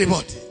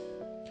anybody.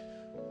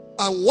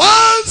 And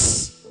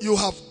once you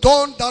have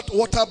done that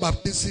water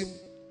baptism,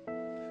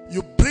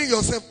 you bring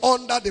yourself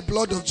under the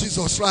blood of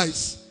Jesus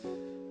Christ.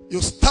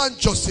 You stand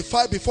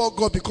justified before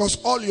God because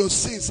all your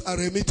sins are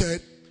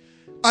remitted.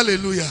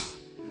 Hallelujah.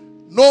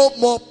 No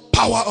more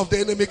power of the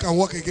enemy can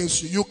work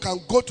against you. You can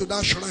go to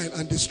that shrine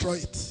and destroy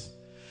it.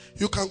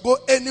 You can go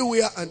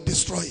anywhere and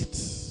destroy it.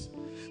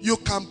 You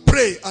can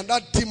pray and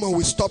that demon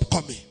will stop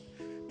coming.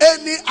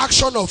 Any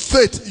action of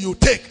faith you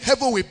take,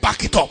 heaven will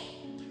back it up.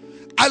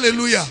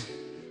 Hallelujah.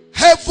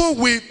 Heaven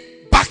will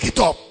back it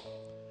up.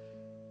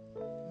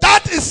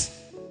 That is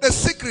the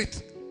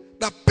secret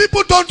that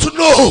people don't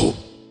know.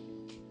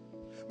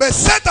 But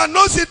Satan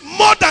knows it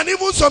more than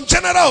even some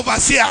general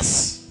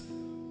overseers.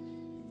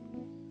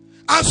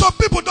 And some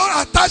people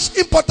don't attach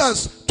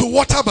importance to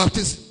water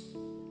baptism.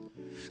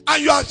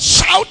 And you are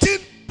shouting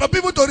for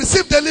people to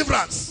receive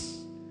deliverance.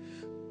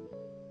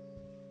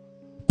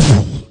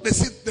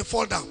 They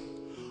fall down.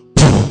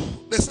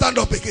 They stand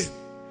up again.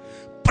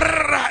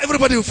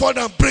 Everybody will fall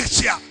down, break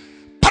chair.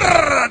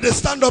 They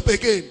stand up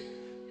again.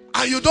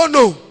 And you don't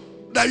know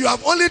that you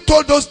have only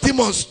told those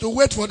demons to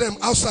wait for them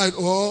outside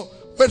or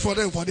wait for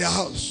them for their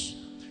house.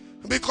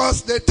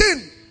 Because the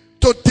thing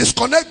to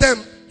disconnect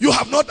them, you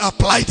have not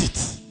applied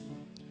it.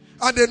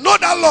 And they know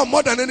that law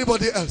more than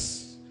anybody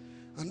else.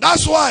 And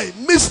that's why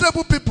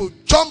miserable people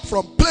jump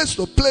from place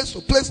to place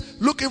to place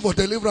looking for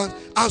deliverance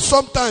and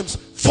sometimes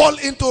fall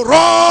into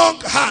wrong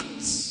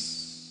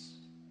hands.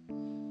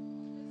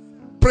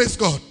 Praise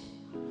God.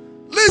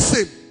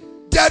 Listen,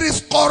 there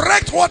is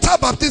correct water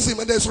baptism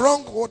and there's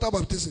wrong water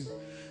baptism.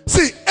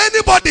 See,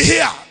 anybody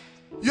here,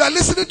 you are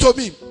listening to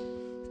me,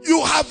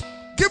 you have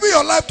given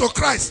your life to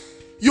Christ,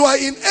 you are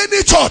in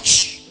any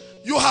church,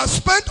 you have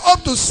spent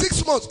up to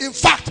 6 months, in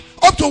fact,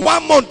 up to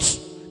 1 month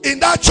in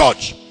that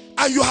church,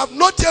 and you have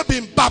not yet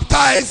been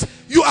baptized,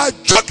 you are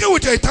joking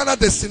with your eternal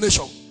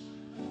destination.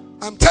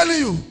 I'm telling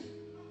you.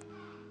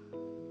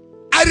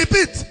 I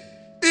repeat,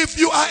 if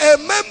you are a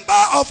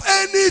member of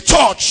any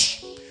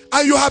church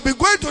and you have been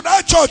going to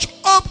that church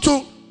up to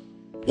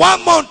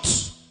 1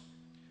 month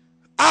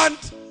and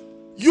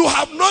you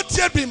have not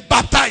yet been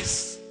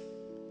baptized,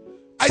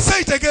 I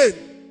say it again,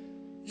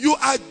 you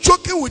are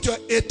joking with your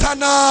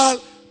eternal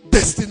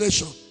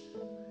destination.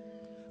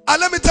 And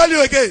let me tell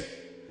you again,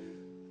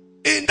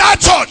 in that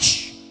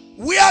church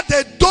where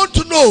they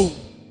don't know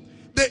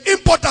the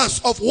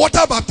importance of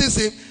water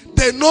baptism,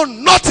 they know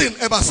nothing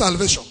about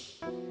salvation.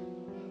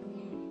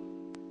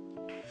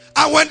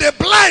 And when the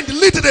blind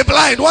lead the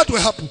blind, what will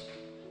happen?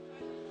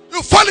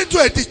 You fall into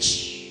a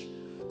ditch.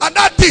 And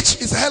that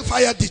ditch is a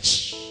hellfire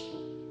ditch.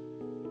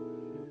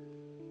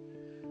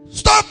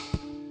 Stop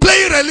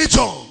playing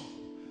religion.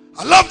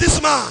 I love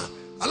this man.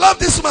 I love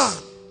this man.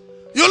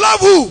 You love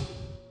who?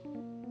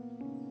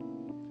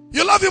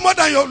 You love him more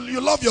than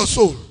you love your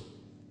soul.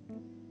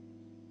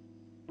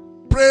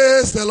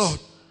 Praise the Lord.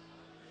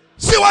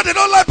 See why they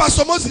don't like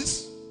Pastor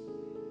Moses?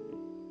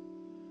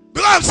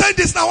 Because I'm saying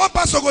this now, one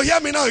pastor go hear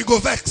me now, he go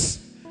vex.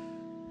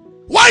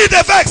 Why you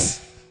dey vex?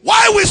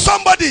 Why will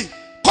somebody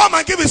come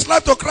and give his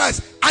life to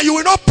Christ and you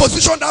will not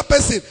position that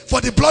person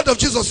for the blood of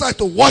Jesus Christ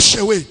to wash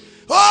away?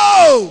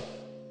 Oh!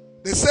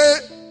 They say,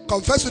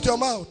 confess with your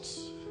mouth.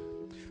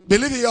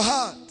 Believe in your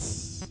heart.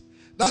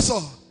 That's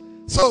all.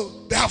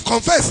 So, they have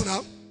confessed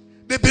now.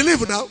 They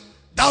believe now.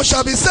 Thou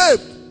shalt be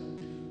saved.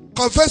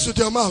 Confess with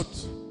your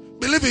mouth.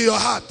 Believe in your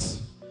heart.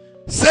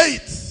 Say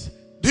it.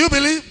 Do you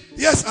believe?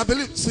 Yes, I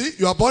believe. See,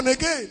 you are born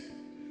again.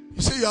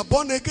 You say you are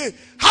born again.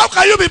 How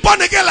can you be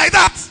born again like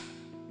that?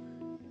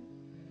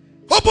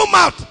 Open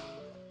mouth.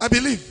 I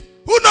believe.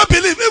 Who not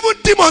believe?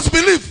 Even demons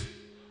believe.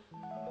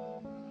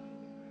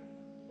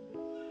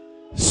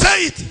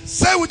 Say it.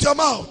 Say with your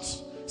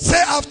mouth.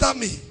 Say after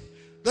me.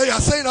 Then you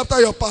are saying after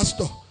your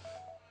pastor.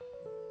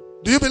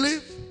 Do you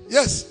believe?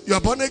 Yes, you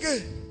are born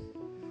again.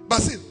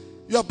 Basil,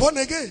 you are born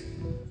again.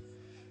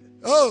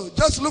 Oh,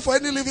 just look for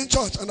any living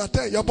church and I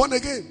tell you, you are born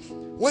again.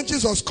 When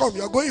Jesus comes,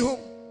 you are going home.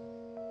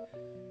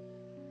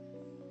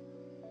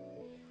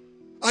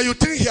 And you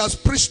think he has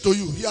preached to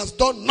you. He has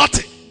done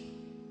nothing.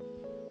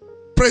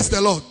 Praise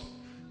the Lord.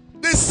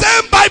 The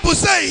same Bible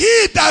says,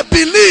 he that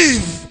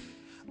believes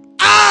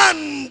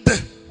and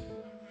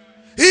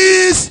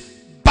is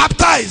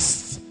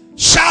baptized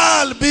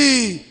shall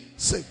be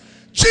saved.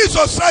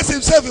 Jesus Christ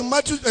himself in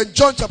Matthew and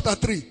John chapter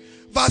 3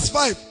 verse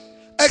 5,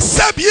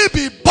 except ye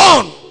be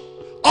born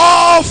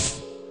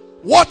of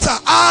water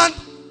and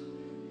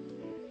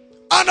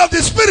of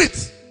the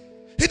Spirit.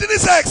 He didn't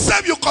say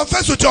except you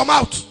confess with your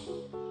mouth.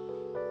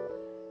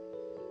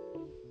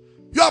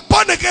 You are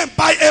born again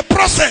by a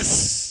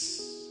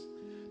process.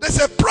 There's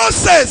a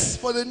process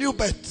for the new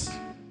birth.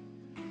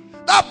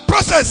 That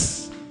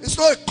process is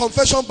not a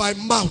confession by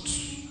mouth.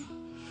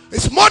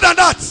 It's more than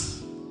that.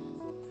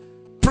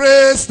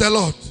 Praise the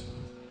Lord.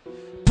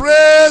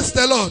 Praise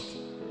the Lord.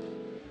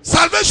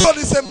 Salvation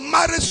is a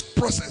marriage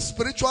process,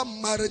 spiritual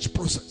marriage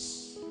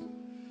process.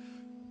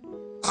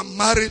 I'm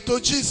married to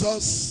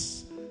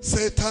Jesus.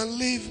 Satan,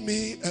 leave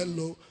me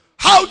alone.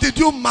 How did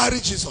you marry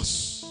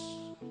Jesus?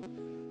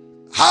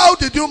 How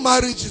did you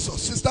marry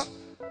Jesus, sister?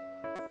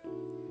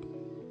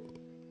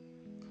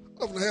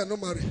 No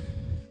marry.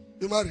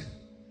 You married?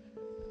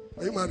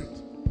 Are you married?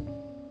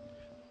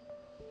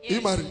 Yes, Are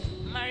you married?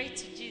 Married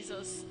to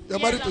Jesus. You're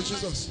married to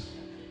Jesus.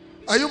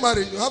 Are you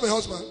married? You have a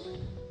husband?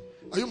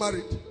 Are you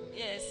married?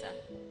 Yes, sir.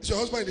 Is your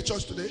husband in the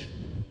church today?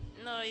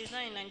 No, he's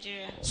not in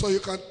Nigeria. So you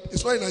can,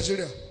 it's not in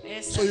Nigeria.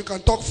 Yes, sir. So you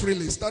can talk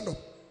freely. Stand up.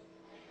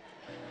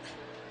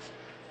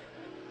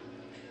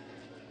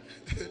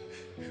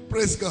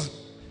 Praise God.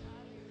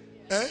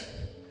 Eh?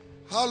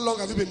 How long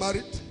have you been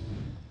married?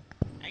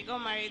 I got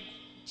married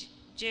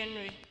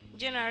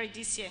January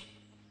this year.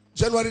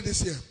 January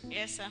this year.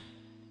 Yes, sir.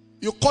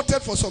 You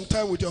courted for some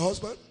time with your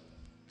husband?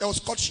 There was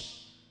courtship.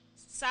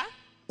 Sir?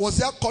 Was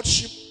there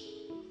courtship?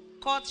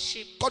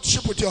 Courtship.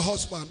 Courtship with your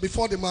husband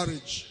before the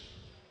marriage?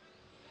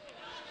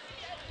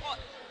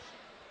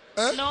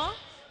 Eh? No.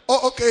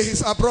 Oh, okay.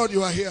 He's abroad.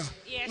 You are here.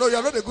 Yes, no, you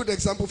are not a good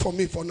example for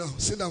me for now.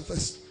 Sit down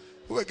first.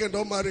 Who again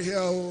don't marry here?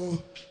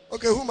 Oh.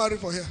 Okay, who married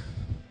for here?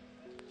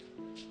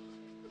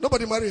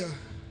 Nobody marry her.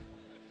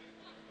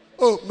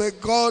 Oh, may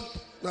God.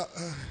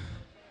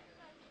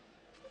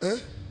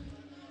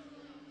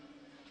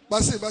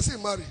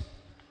 Basi, marry.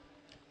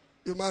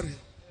 You marry.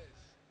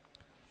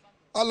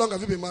 How long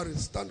have you been married?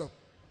 Stand up.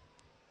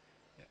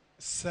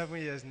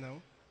 7 years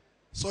now.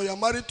 So you're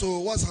married to,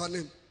 what's her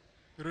name?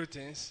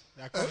 Routines.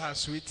 I call her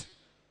Sweet.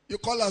 You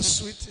call her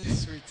Sweet?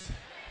 Sweet.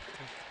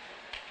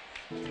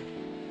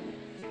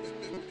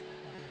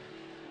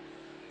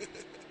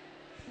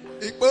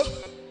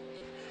 Igbo?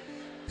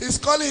 He's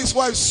calling his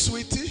wife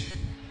Sweetie.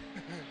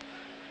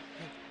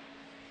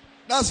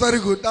 That's very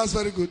good. That's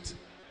very good.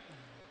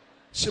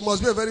 She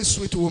must be a very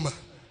sweet woman.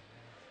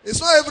 It's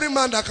not every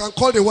man that can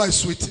call the wife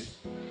Sweetie.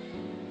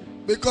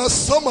 Because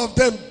some of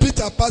them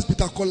bitter past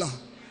bitter cola.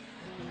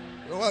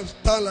 Your wife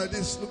stand like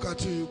this, look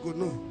at you, you go,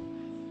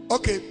 no.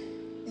 Okay.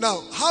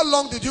 Now, how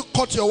long did you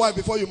court your wife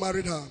before you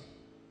married her?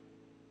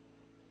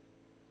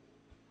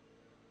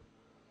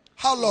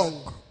 How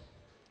long?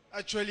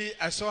 Actually,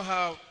 I saw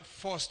her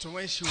first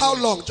when she How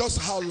was... long? Just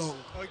how long?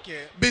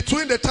 Okay.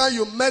 Between the time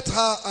you met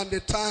her and the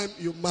time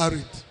you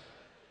married.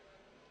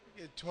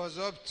 It was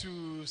up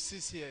to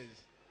 6 years.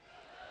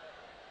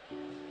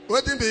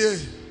 Waiting be here.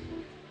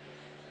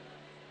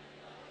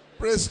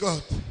 Praise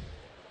God.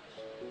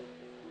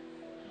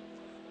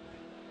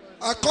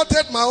 I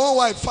courted my own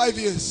wife 5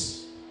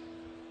 years.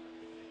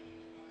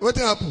 What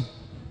happened?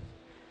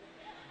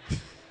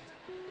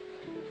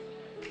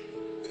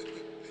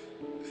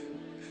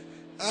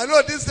 I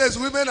know these days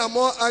women are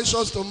more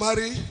anxious to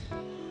marry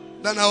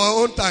than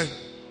our own time.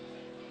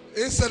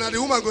 Instead, the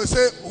woman go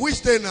say,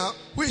 which day now?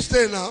 Which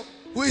day now?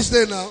 Which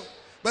day now?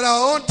 But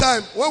our own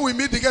time, when we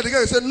meet the girl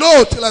say,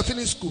 no, till I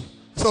finish school.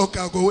 So, okay,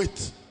 I'll go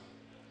wait.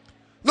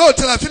 No,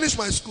 till I finish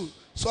my school.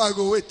 So I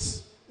go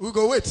wait. We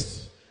go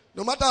wait.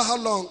 No matter how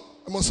long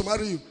I must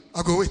marry you,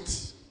 I go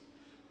wait.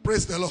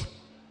 Praise the Lord.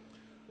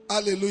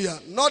 Hallelujah.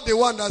 Not the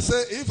one that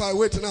say, if I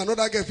wait now,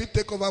 another girl will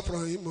take over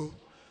from him.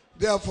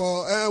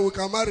 Therefore, we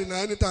can marry now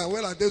anytime.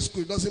 Well, at this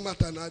school, it doesn't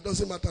matter now. It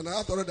doesn't matter now.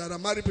 After all that, I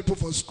marry people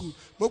for school.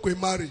 Moke we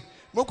marry.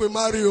 Moke we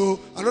marry. Oh.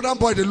 Another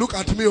boy, they look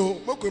at me. Oh.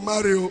 Moke we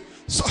marry. Oh.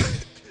 So,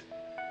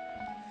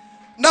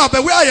 now,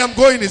 but where I am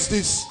going is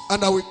this.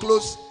 And I will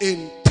close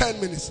in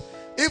 10 minutes.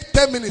 If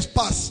 10 minutes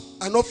pass,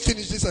 I not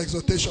finish this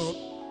exhortation,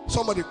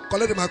 somebody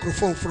collect the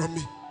microphone from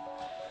me.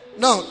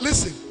 Now,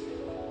 listen.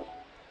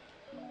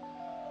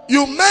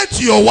 You met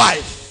your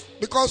wife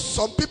because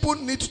some people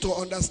need to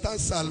understand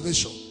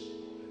salvation.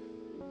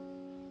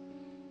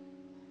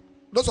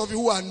 Those of you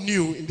who are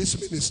new in this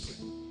ministry.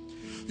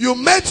 You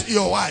met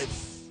your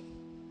wife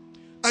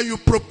and you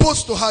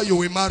proposed to her you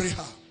will marry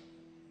her.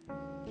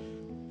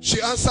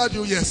 She answered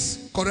you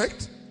yes,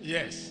 correct?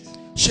 Yes.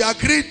 She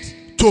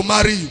agreed to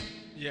marry you.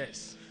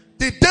 Yes.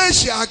 The day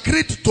she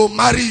agreed to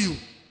marry you,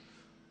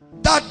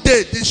 that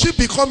day, did she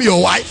become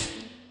your wife?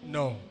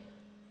 No.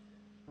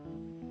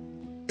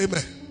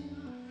 Amen.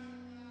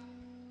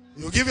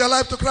 You give your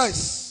life to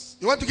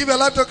Christ. You want to give your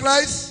life to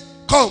Christ?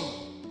 Come.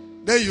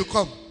 Then you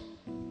come.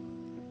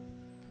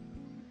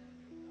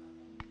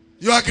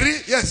 You agree?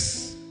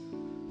 Yes.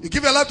 You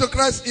give your life to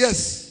Christ?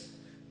 Yes.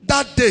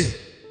 That day,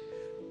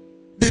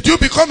 did you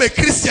become a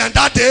Christian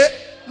that day?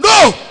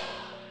 No.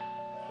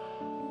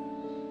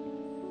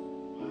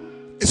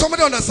 Is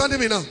somebody understanding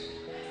me now?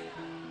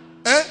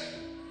 Eh?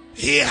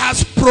 He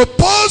has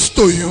proposed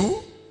to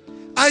you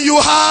and you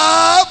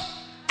have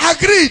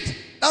agreed.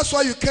 That's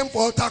why you came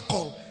for altar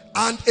call.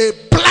 And a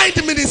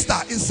blind minister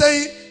is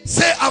saying,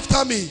 say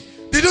after me.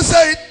 Did you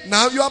say it?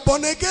 Now you are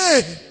born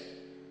again.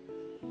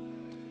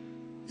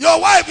 Your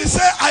wife will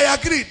say, I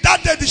agree.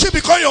 That day, did she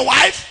become your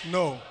wife?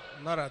 No,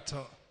 not at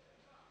all.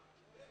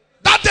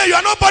 That day, you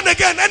are not born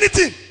again.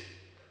 Anything.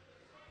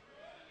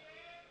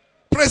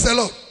 Praise the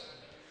Lord.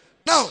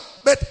 Now,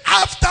 but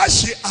after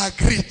she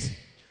agreed,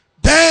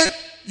 then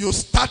you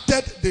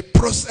started the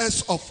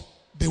process of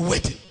the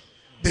wedding,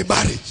 the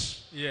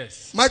marriage.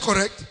 Yes. Am I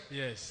correct?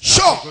 Yes.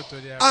 Sure. Go to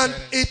their And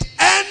parents. it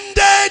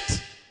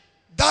ended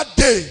that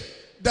day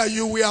that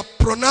you were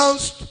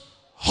pronounced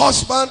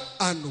husband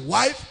and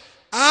wife,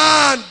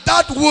 and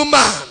that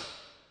woman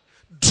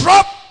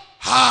dropped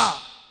her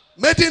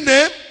maiden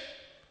name,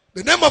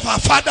 the name of her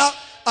father,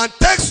 and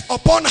takes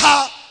upon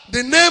her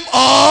the name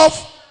of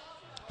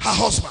her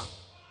husband.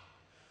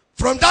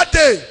 From that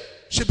day,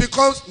 she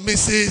becomes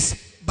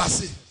Mrs.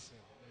 Bassi.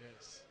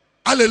 Yes.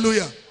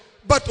 Hallelujah.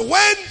 But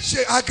when she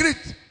agreed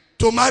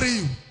to marry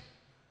you,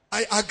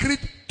 I agreed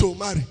to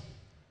marry.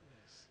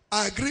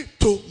 I agreed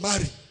to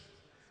marry.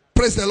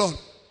 Praise the Lord.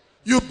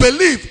 You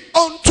believe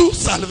unto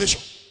salvation.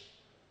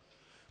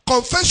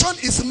 Confession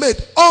is made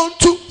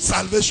unto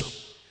salvation.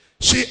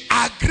 She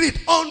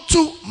agreed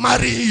unto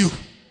marrying you.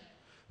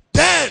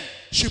 Then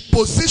she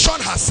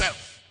positioned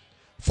herself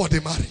for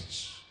the marriage.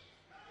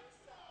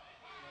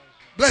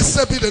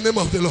 Blessed be the name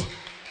of the Lord.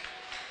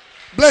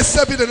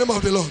 Blessed be the name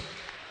of the Lord.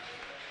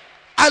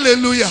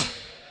 Hallelujah.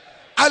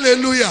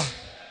 Hallelujah.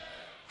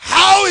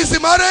 How is the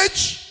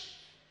marriage?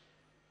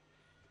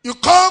 You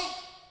come,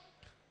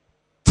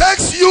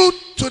 takes you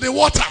to the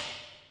water,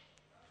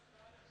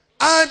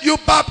 and you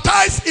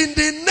baptize in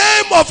the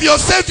name of your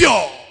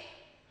Savior.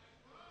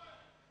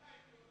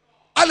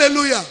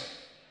 Hallelujah.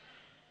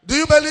 Do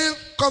you believe?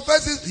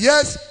 Confess it?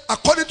 Yes.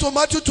 According to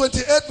Matthew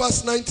 28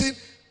 verse 19,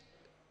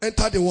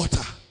 enter the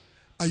water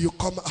and you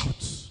come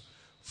out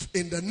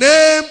in the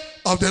name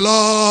of the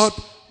Lord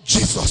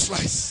Jesus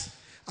Christ.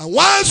 And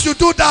once you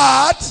do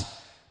that,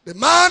 the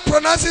man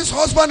pronounces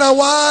husband and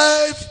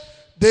wife,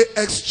 they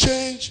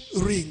exchange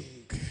ring.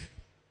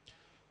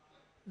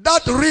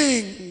 That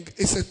ring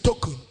is a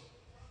token.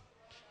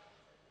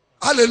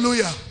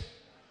 Hallelujah.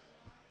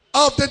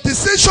 Of the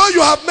decision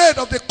you have made,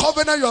 of the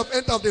covenant you have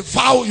entered, of the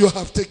vow you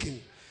have taken,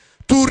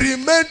 to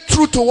remain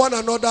true to one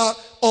another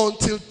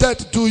until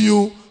death do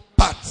you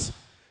part.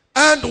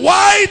 And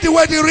why the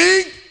wedding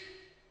ring?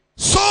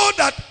 So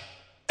that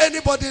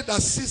anybody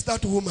that sees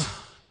that woman,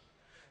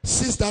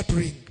 sees that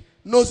ring,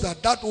 knows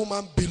that that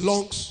woman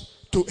belongs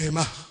to a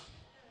man,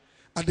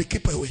 and they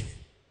keep away.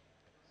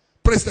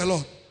 Praise the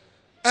Lord.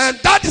 And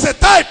that is a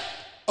type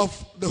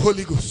of the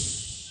Holy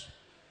Ghost.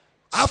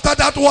 After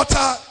that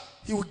water,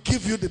 he will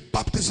give you the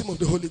baptism of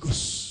the Holy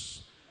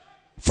Ghost.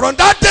 From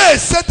that day,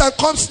 Satan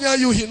comes near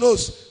you. He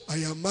knows, I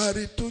am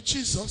married to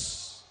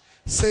Jesus.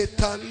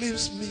 Satan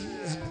leaves me.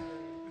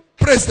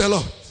 Praise the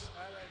Lord.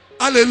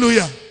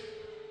 Hallelujah.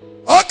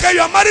 Okay,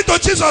 you are married to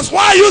Jesus.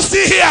 Why are you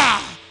still here?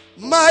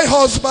 My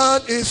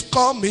husband is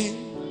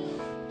coming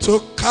to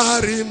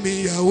carry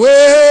me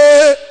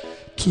away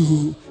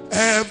to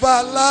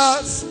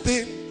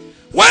everlasting.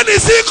 When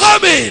is he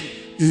coming?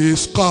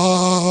 He's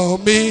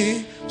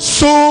coming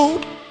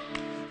soon.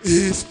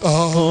 He's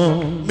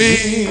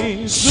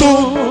coming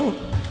soon.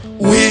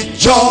 With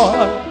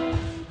joy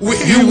we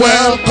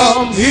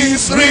welcome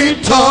his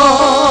return.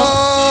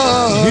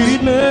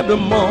 It may be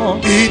more.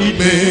 It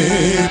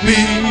may be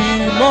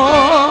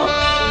more.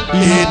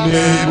 It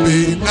may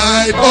be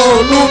night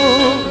or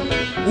noon.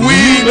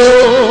 We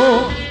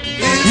know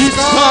he's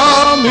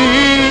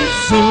coming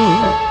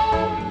soon.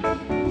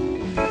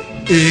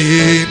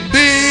 In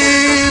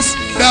these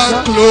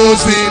the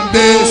closing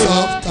days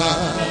of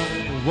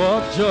time.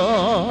 What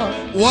joy,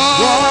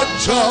 what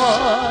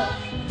joy,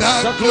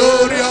 the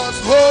glorious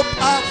hope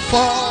I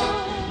found.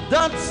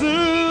 That soon,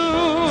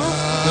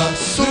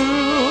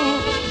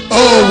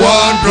 oh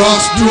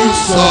wondrous truth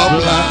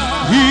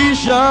sublime. he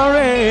shall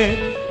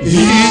reign,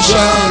 he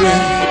shall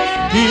reign,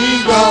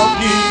 King of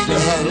kings,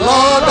 the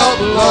Lord of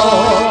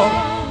lords.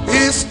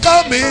 He's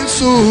coming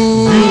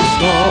soon.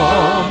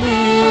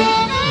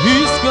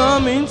 He's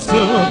coming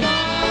soon.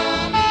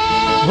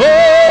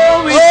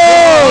 We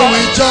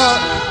joy.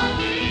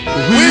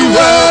 We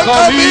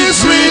welcome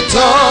his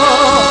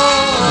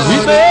return.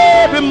 It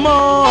may be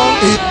more.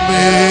 It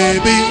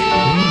may be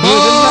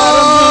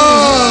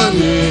more.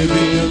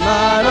 Maybe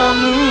night or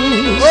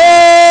noon.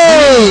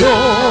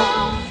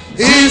 Oh,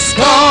 he's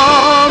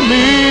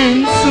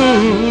coming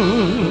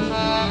soon.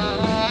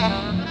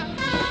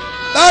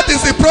 That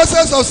is the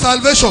process of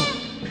salvation.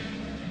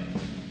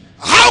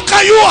 How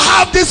can you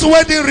have this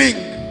wedding ring?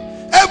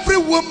 Every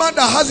woman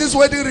that has this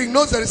wedding ring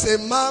knows there is a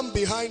man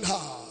behind her.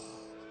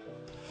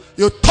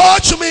 You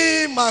touch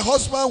me, my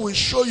husband will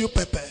show you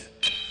pepper.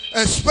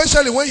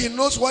 Especially when he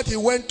knows what he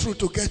went through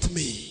to get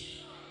me.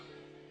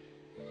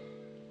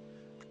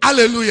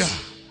 Hallelujah.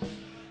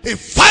 He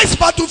fights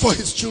battle for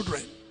his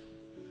children.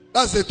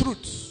 That's the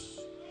truth.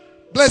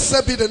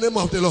 Blessed be the name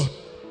of the Lord.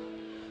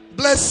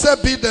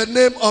 Blessed be the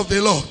name of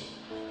the Lord.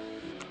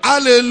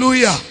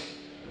 Hallelujah.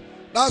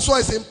 That's why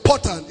it's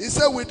important. He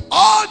said, with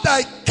all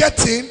thy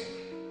getting,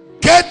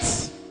 get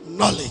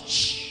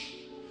knowledge.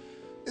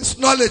 This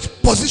knowledge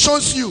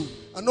positions you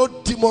and no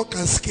demon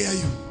can scare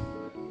you.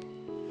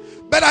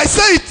 But I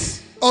say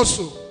it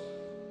also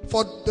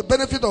for the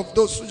benefit of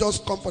those who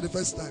just come for the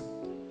first time.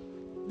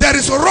 There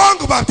is wrong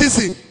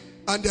baptism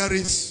and there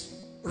is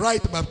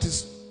right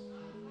baptism.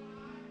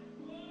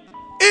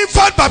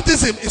 Infant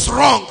baptism is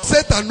wrong.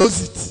 Satan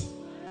knows it.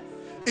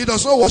 It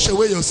does not wash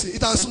away your sin.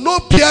 It has no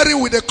bearing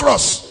with the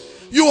cross.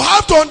 You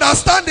have to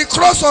understand the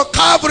cross of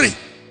Calvary.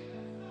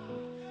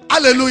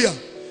 Hallelujah.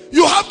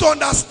 You have to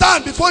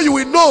understand before you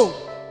will know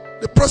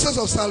the process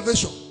of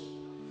salvation.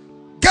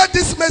 Get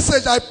this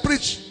message I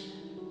preach.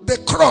 The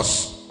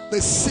cross,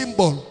 the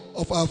symbol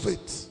of our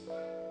faith.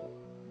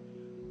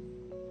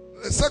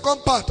 The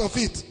second part of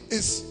it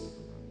is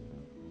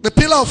the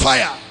pillar of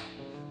fire,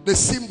 the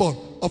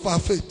symbol of our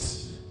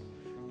faith.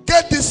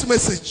 Get this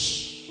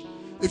message.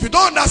 If you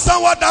don't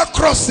understand what that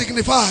cross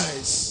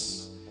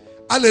signifies,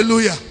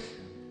 hallelujah,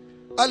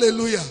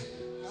 hallelujah.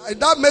 In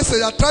that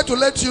message, I try to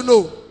let you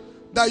know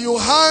that you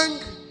hang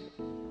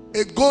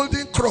a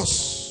golden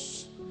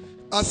cross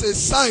as a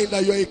sign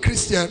that you are a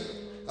Christian.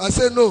 I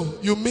say no,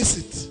 you miss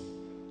it.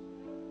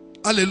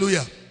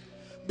 Hallelujah.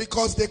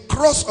 Because the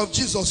cross of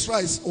Jesus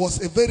Christ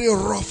was a very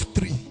rough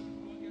tree.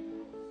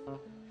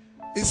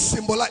 It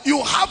symbolized.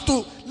 You have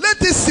to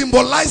let it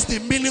symbolize the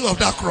meaning of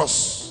that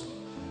cross.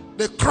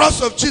 The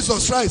cross of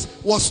Jesus Christ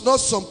was not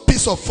some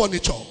piece of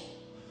furniture.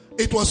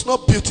 It was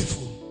not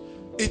beautiful.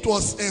 It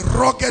was a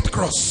rugged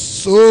cross.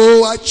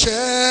 So I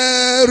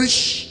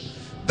cherish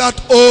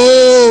that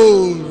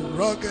old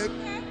rugged.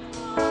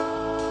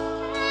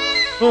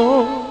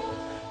 Oh,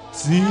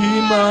 see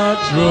my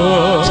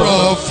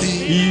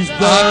Trophy is the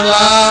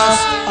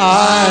last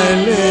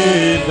I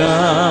lay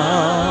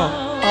down.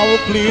 I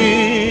will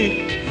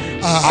cling.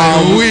 I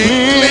will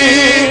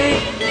cling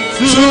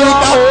to the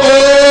old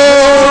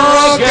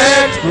old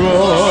rugged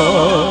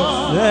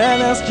cross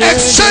and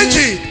exchange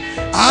it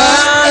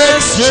and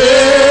exchange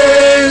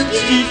exchange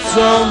it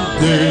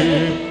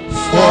someday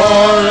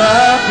for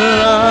a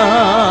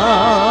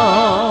crown.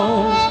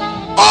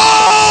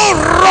 all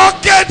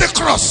rugged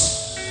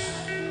cross.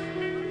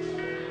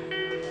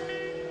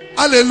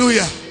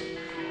 Hallelujah.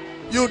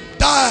 You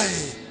die.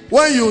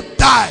 When you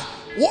die,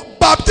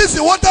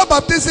 baptism, water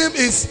baptism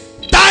is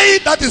dying,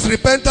 that is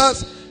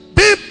repentance,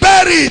 being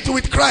buried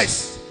with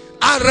Christ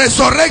and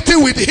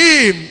resurrecting with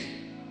Him.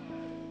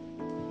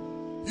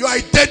 You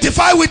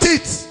identify with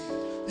it.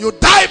 You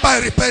die by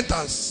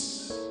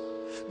repentance.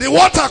 The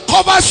water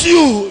covers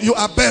you. You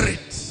are buried.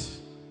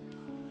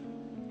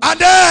 And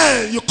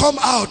then you come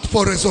out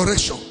for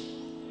resurrection.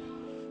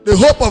 The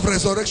hope of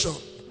resurrection,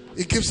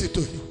 He gives it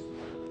to you.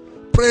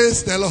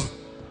 Praise the Lord.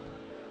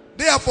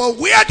 Therefore,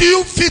 where do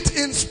you fit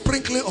in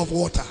sprinkling of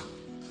water?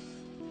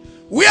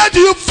 Where do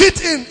you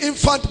fit in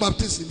infant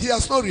baptism? He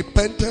has not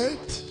repented.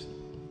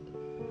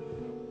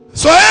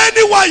 So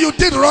anyone you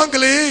did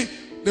wrongly,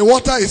 the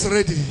water is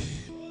ready.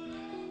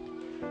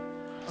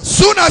 As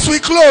soon as we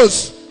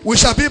close, we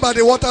shall be by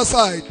the water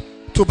side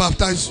to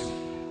baptize you.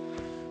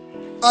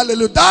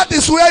 Hallelujah. That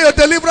is where your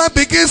deliverance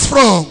begins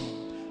from.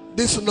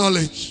 This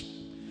knowledge.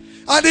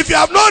 And if you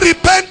have not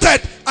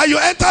repented and you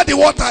enter the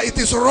water, it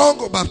is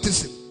wrong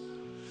baptism.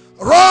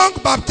 Wrong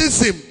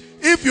baptism.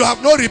 If you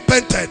have not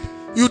repented,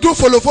 you do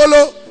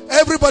follow.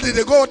 Everybody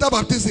they go water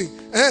baptism.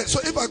 So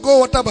if I go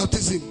water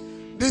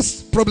baptism,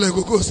 this problem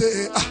will go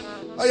say,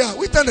 yeah,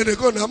 we turn they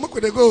go now. How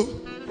could they go?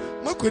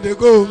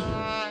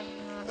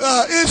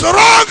 It's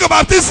wrong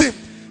baptism.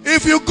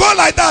 If you go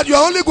like that, you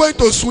are only going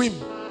to swim.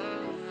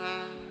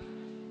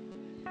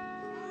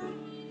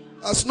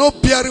 There's no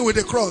bearing with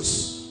the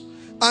cross.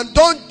 And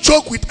don't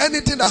joke with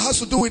anything that has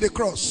to do with the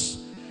cross.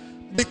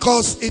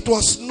 Because it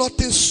was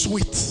nothing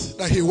sweet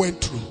that He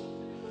went through.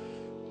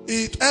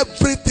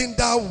 Everything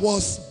that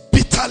was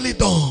bitterly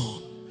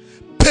done,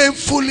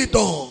 painfully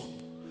done.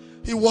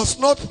 He was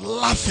not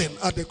laughing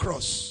at the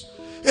cross.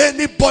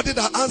 Anybody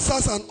that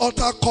answers an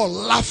altar call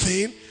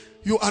laughing,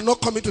 you are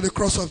not coming to the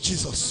cross of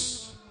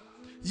Jesus.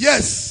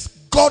 Yes,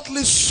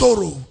 godly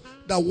sorrow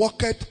that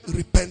worketh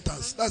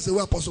repentance. That's the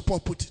way Apostle Paul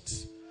put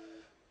it.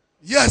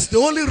 Yes, the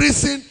only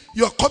reason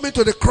you are coming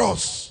to the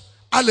cross,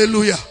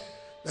 hallelujah,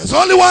 there's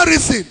only one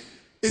reason,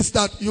 is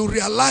that you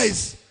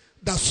realize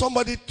that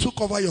somebody took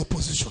over your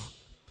position.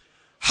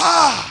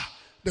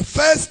 The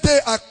first day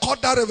I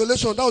caught that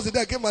revelation, that was the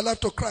day I gave my life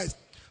to Christ.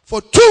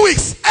 For 2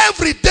 weeks,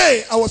 every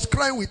day I was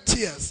crying with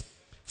tears.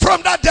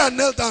 From that day I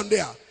knelt down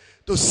there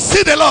to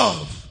see the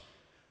love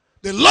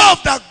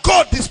that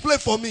God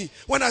displayed for me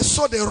when I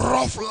saw the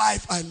rough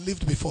life I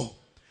lived before.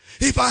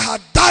 If I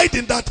had died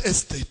in that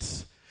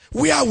estate,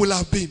 where I will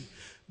have been.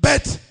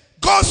 But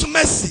God's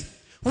mercy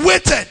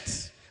waited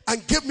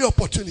and gave me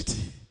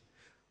opportunity.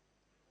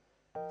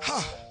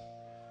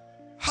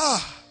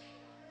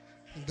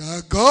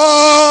 The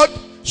God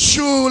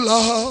should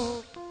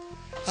love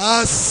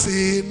a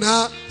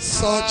sinner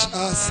such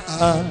as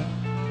I,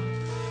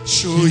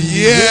 should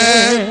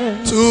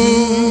yet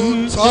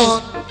to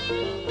turn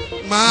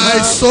my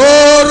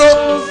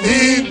sorrow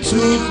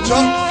into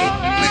joy.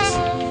 Please.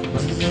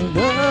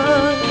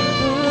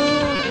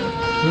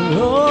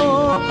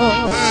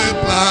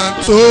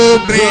 to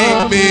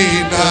bring me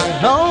nigh.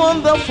 How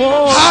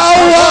wonderful, How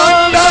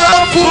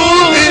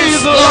wonderful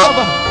is love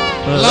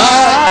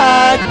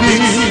like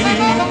this.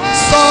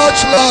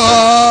 Such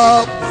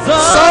love,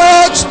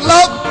 such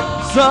love,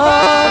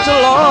 such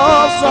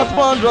love, such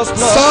wondrous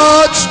love,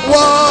 such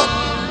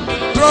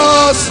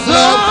wondrous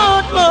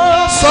love,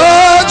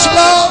 such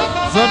love,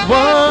 such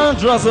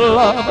wondrous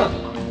love,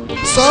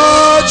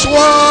 such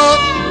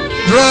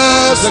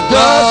wondrous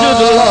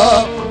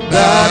love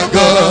that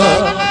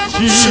God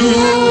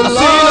should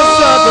love.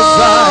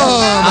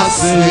 I've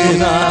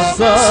seen a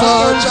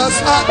Such as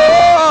that.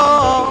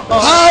 oh,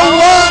 How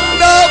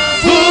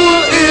wonderful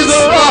is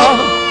love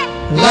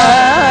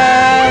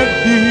like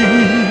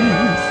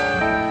this.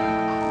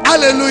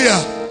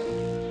 Hallelujah.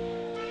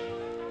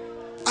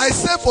 I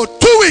say for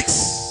 2 weeks,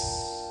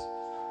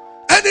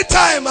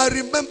 anytime I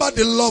remember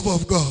the love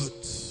of God.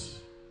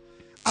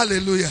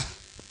 Hallelujah.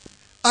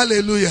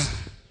 Hallelujah.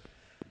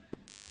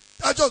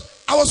 I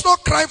was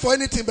not crying for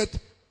anything, but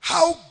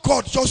how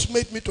God just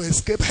made me to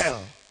escape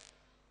hell.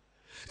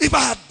 If I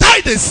had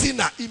died a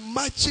sinner,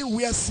 imagine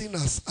where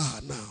sinners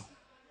are now.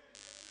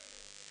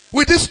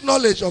 With this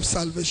knowledge of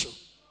salvation.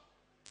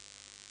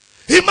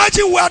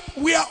 Imagine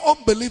where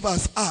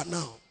unbelievers are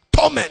now.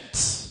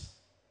 Torment.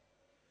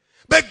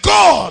 But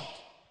God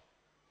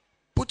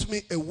put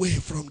me away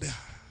from there.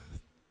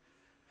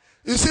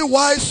 You see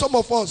why some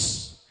of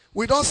us,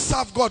 we don't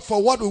serve God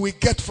for what we will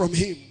get from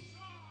Him.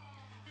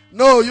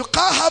 No, you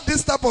can't have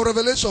this type of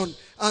revelation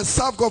and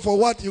serve God for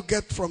what you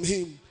get from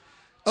Him.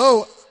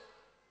 Oh,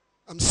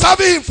 I'm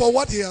serving Him for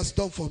what He has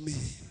done for me.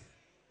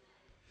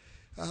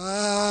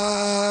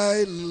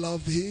 I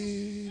love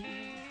Him.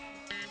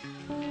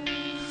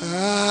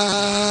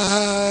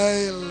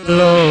 I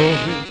love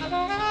Him.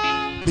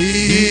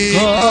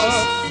 Because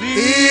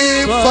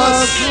He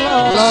first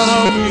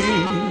loved me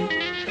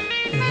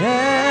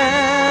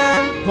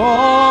and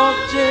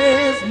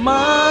purchased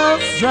my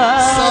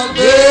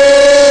salvation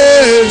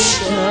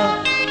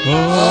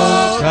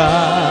on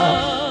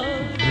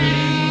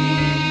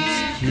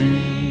Calvary's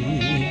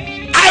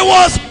tree. I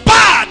was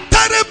bad,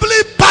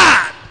 terribly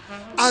bad.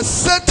 And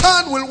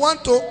Satan will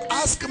want to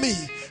ask me,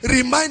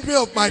 remind me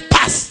of my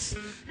past.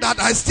 That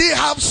I still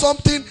have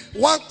something.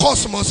 One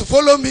curse must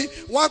follow me.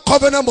 One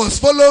covenant must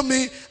follow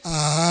me.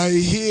 I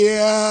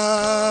hear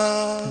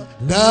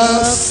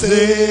the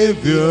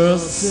Savior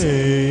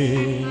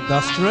say,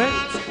 the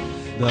strength,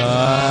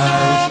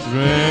 thy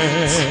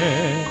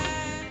strength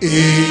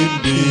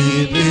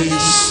indeed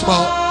is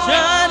small.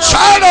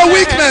 Child of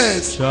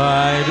weakness.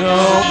 Child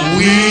of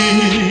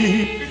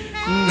weakness.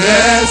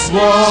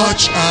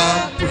 Watch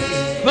and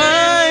pray.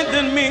 Find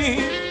in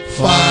me.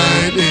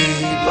 Find in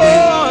me.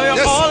 Oh, you're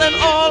yes. all in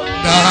all.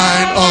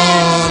 Thine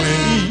all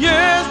in.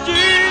 Yes,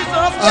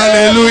 Jesus.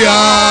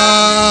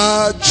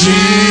 Hallelujah.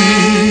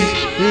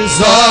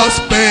 Jesus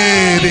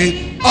paid it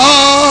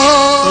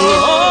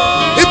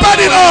all. He paid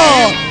it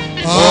all.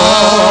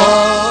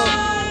 All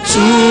to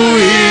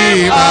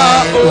Him I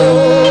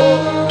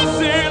owe.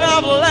 Sin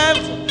I've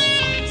left.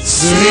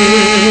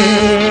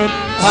 Sin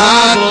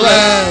and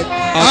left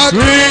a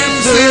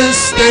crimson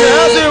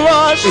stain.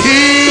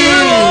 He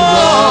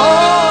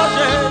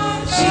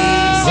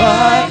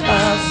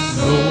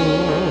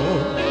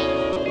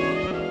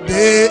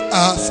They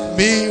ask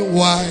me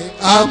why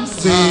I'm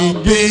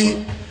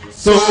singing,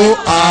 so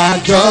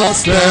I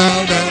just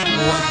tell them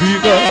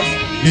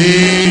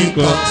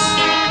because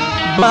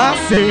my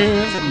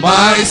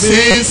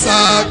sins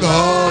are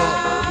gone.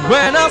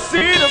 When I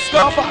see the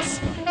scoffers,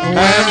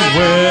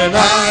 When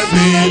I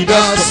see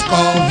the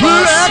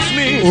scoffers,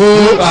 who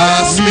who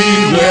ask me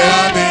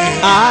where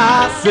they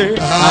are,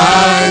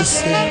 I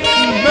say,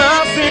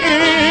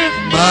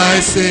 my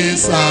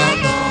sins are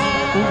gone.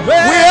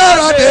 Where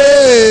are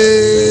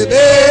they?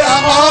 They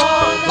are all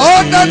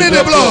underneath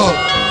the blood.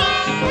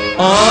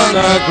 On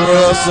the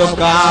cross of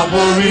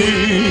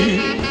Calvary,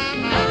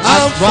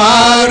 I'm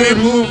far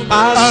removed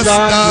as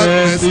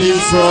darkness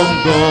is from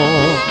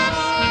God.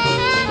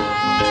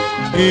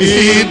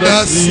 in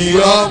the sea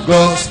of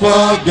God's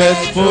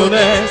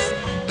forgetfulness,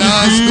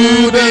 that's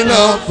good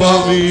enough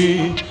for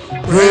me.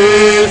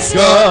 Praise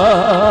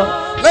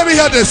God. Let me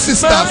hear the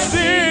sisters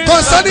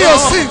concerning your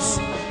sins.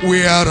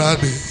 Where are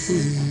they?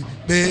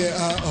 They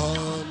are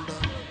under.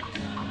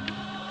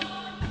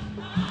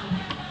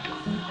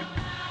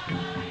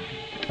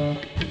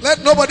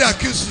 Let nobody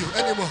accuse you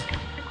anymore.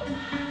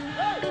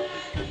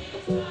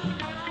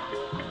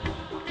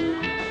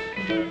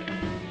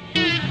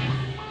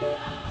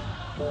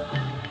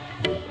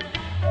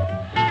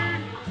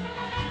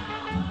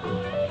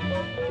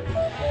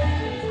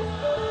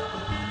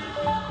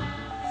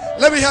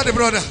 Let me hear the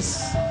brothers.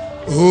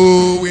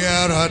 Oh,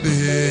 where are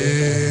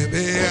they?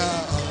 They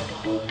are.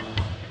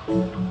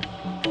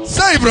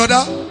 Say,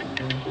 brother.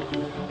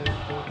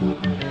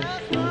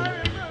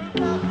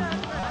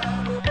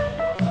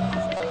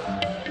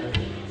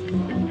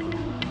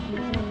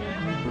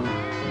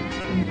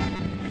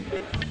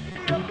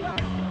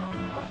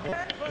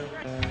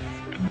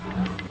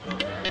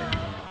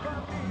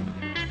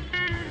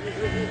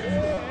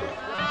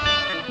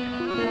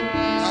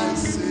 I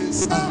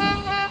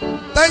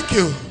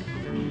Thank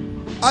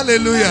you.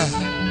 Hallelujah.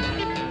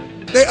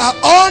 They are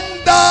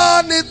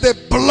underneath the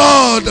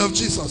blood of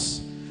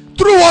Jesus.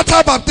 Through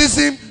water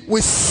baptism,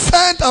 we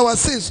sent our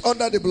sins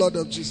under the blood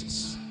of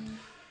Jesus.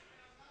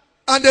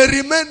 And they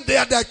remain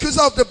there. The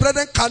accuser of the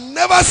brethren can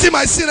never see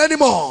my sin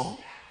anymore.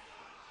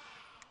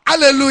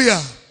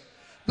 Hallelujah.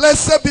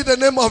 Blessed be the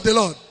name of the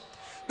Lord.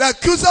 The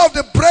accuser of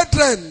the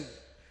brethren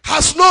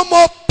has no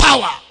more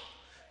power.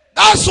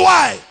 That's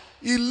why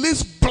he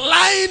leaves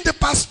blind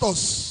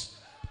pastors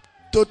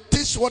to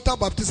teach water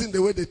baptism the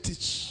way they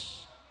teach.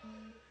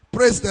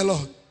 Praise the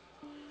Lord.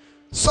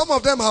 Some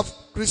of them have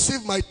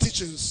received my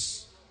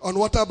teachings on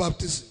water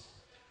baptism.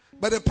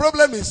 But the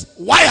problem is,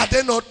 why are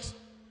they not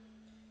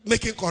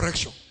making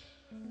correction?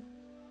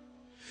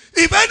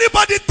 If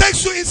anybody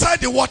takes you inside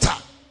the water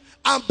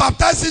and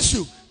baptizes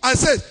you and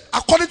says,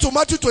 according to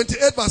Matthew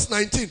 28 verse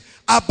 19,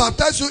 I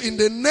baptize you in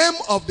the name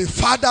of the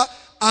Father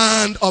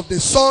and of the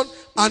Son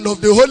and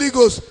of the Holy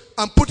Ghost,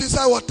 and put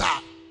inside water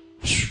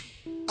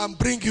and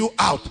bring you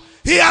out.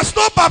 He has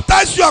not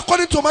baptized you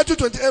according to Matthew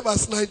 28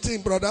 verse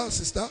 19, brother,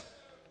 sister.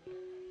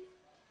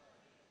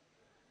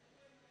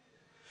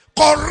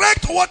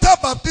 Correct water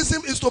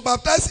baptism is to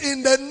baptize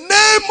in the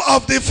name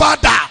of the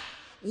Father.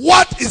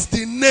 What is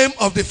the name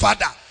of the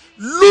Father?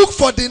 Look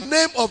for the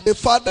name of the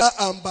Father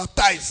and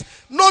baptize.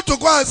 Not to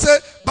go and say,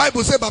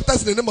 Bible says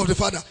baptize in the name of the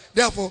Father.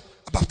 Therefore,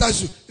 I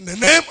baptize you in the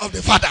name of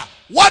the Father.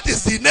 What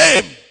is the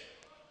name?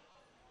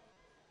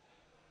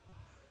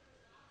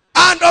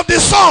 And of the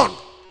Son.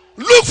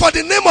 Look for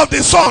the name of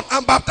the Son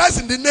and baptize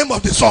in the name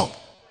of the Son.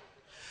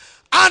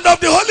 And of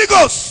the Holy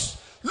Ghost.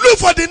 Look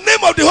for the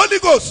name of the Holy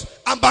Ghost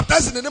and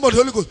baptize in the name of the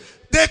Holy Ghost.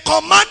 The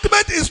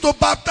commandment is to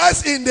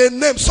baptize in the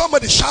name.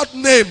 Somebody shout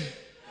name.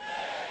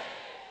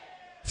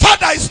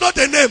 Father is not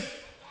the name.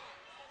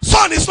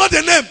 Son is not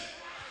the name.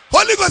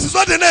 Holy Ghost is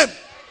not the name.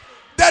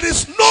 There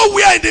is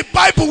nowhere in the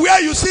Bible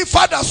where you see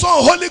Father, Son,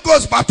 Holy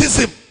Ghost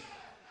baptism.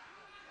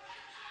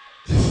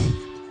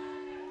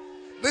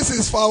 This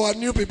is for our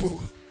new people.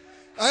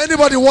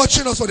 Anybody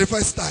watching us for the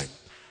first time?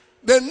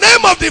 The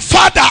name of the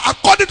Father,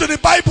 according to the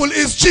Bible,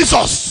 is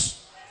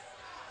Jesus.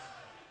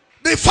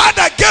 The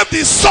Father gave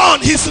the Son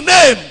his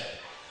name.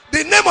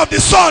 The name of the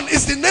Son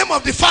is the name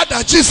of the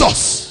Father,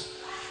 Jesus.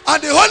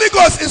 And the Holy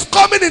Ghost is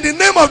coming in the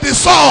name of the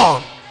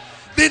Son.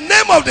 The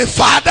name of the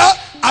Father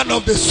and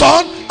of the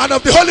Son and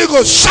of the Holy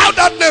Ghost. Shout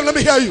that name. Let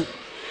me hear you.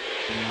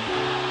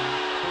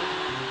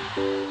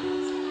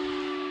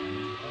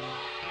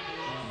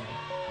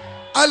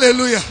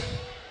 Hallelujah.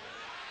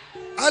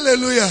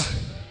 Hallelujah.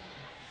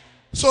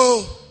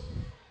 So,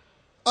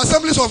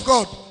 Assemblies of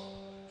God,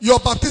 your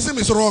baptism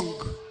is wrong.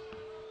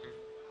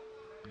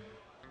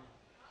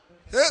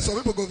 Hey, some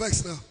people go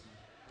vex now.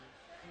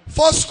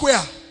 Four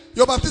Square,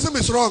 your baptism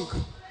is wrong.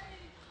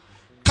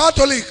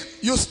 Catholic,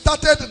 you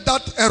started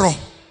that error.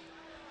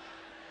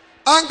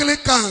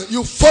 Anglican,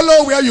 you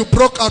follow where you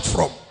broke out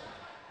from.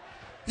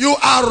 You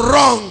are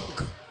wrong.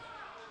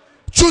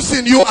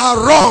 Choosing, you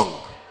are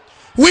wrong.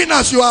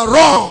 Winners, you are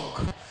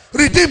wrong.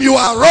 Redeem, you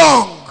are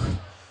wrong.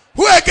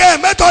 Who again?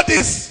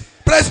 Methodist,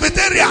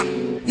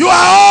 Presbyterian, you are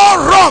all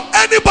wrong.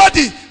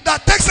 Anybody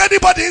that takes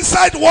anybody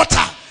inside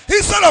water,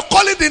 instead of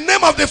calling the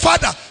name of the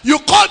Father, you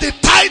call the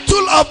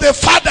title of the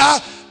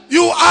Father,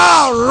 you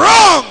are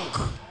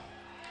wrong.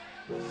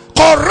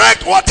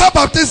 Correct water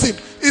baptism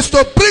is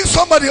to bring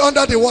somebody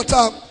under the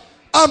water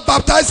and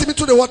baptize him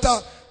into the water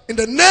in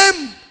the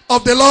name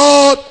of the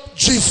Lord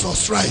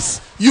Jesus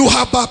Christ. You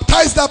have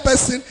baptized that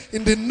person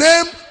in the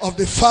name of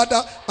the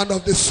Father and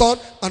of the Son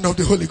and of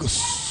the Holy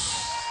Ghost.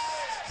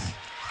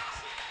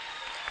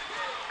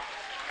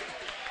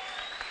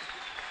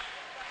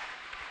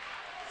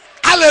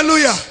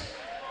 Hallelujah.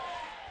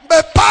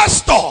 But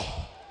pastor,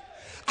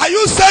 are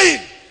you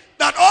saying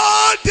that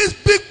all these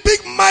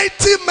big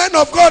mighty men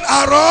of God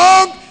are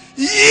wrong?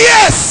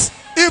 Yes,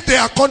 if they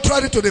are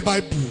contrary to the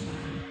Bible.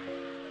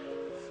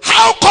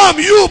 How come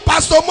you,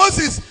 Pastor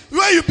Moses,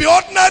 where you be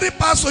ordinary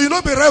pastor, you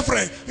don't be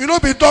reverend, you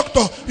don't be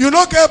doctor, you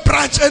don't get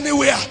branch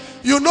anywhere,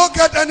 you don't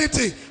get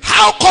anything?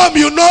 How come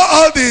you know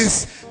all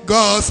this?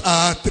 God's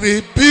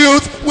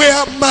attributes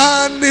were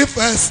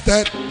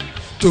manifested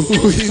to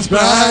his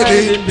bride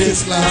in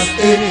this last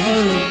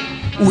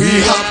age. We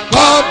have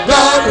got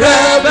the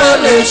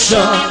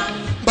revelation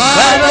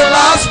by the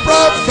last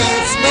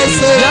prophet's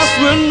message. Yes,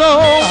 we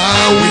know.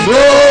 And we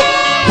know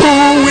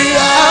who we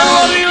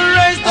are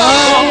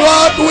and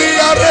what we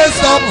are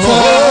raised up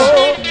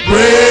for.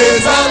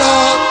 Praise the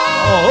Lord.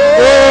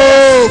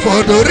 Oh,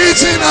 for the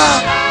original.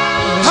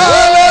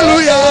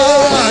 Hallelujah.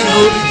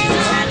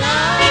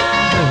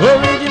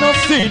 Original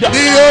seed.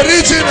 The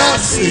original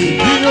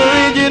seed. The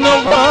original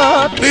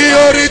word. The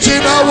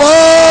original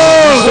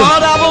word.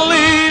 What I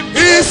believe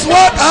is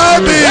what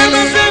I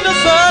believe. The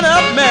Son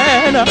of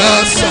Man.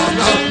 The Son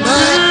of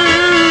Man.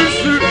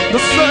 The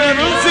Son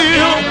of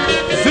Zeal.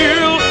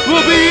 Zeal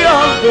will be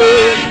on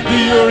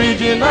the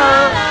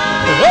original.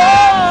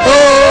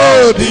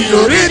 Oh, the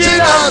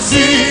original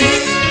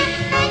seed.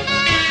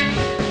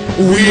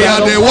 We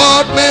are the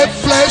word made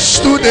flesh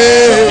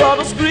today.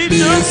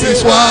 This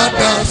is what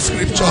the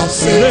scripture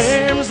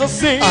says. Names are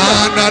seen.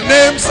 And the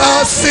names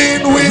are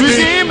seen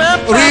within,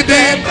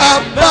 redeemed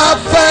and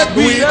perfect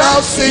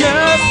without sin.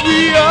 Yes,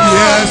 we are.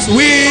 Yes,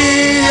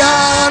 we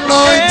are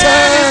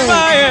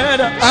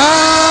anointed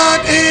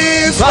and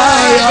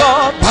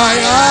inspired by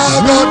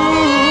our God.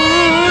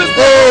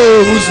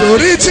 Oh, who's the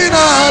original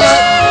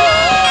light?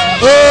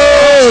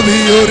 Oh,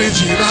 the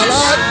original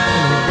light.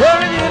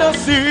 Original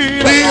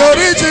seed. The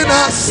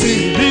original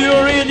seed. The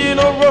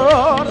original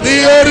word.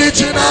 The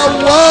original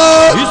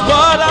word Is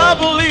what I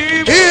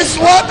believe. is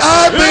what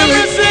I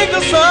believe. Sing the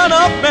Son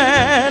of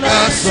Man.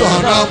 The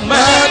Son of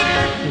Man.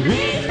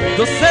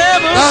 The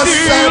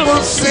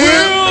seventh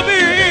seal will be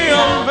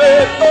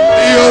unveiled.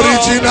 The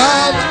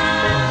original.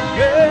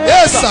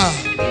 Yes, sir.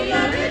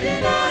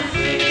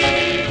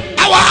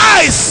 Our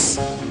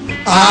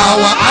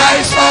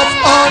eyes of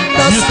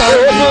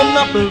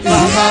understanding. He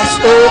has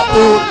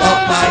opened up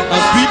my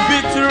mind.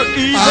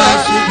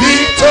 As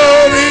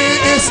victory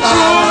is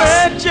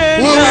ours.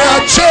 We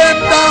are chained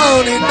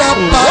down in the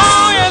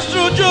past.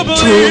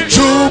 Through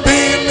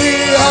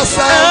Jubilee has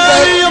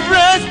sounded.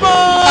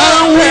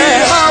 And we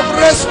have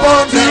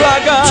responded to our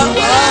God.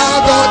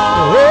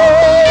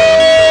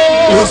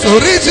 Who's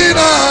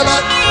original.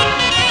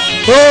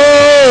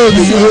 Oh,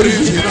 the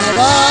original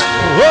light.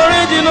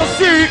 Original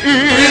seed.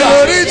 The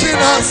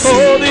original seed.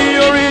 Oh, the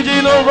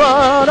original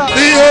word.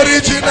 The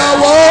original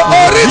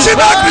word.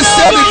 Original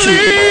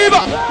Christianity.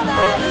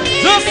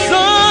 The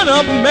Son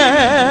of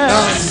Man.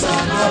 The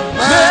Son of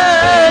Man.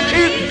 Man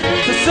is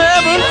the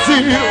seventh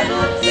seal.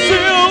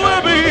 Seal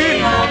will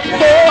be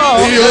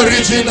The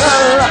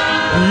original.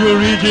 The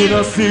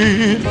original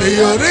seed.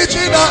 The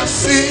original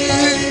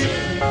seed.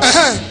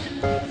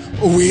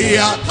 We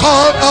are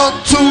called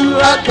unto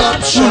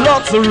adoption.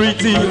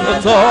 Authority. Sleep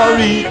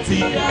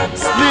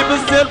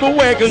and sleep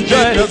awake and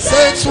join The us.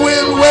 saints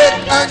will wake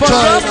and For join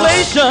us.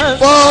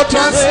 translation. For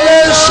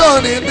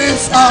translation in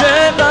this hour.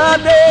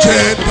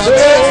 Gender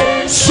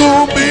days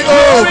soon be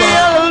over.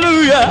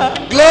 Hallelujah.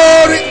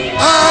 Glory,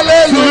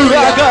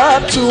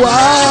 hallelujah, to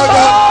our God.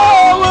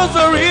 Oh, was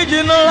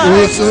original.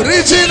 Who's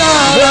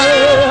original?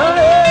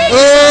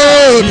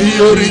 Oh,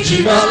 the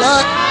original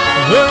light.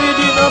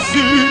 Original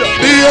seed.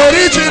 The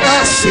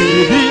original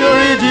seed. The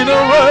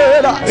original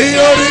word. The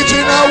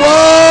original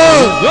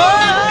word.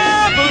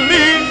 I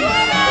believe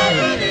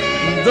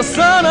the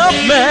Son of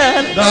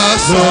Man. The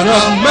Son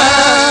of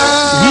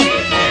Man.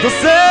 The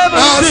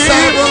seventh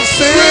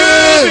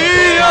seal.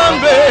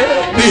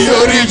 The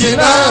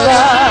original.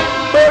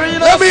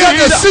 Let me hear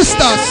the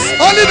sisters.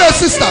 Only the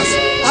sisters.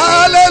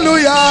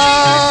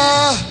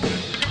 Hallelujah.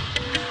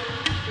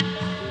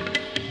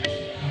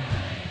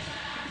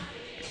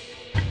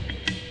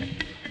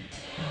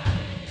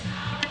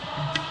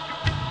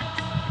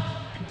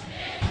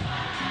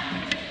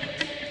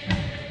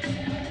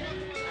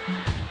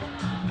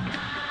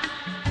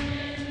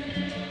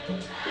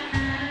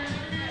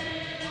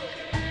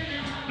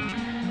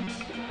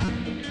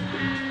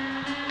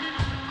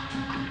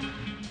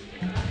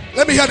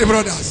 Let me hear the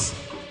brothers.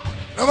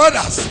 The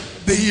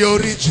brothers. The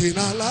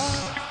original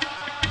life.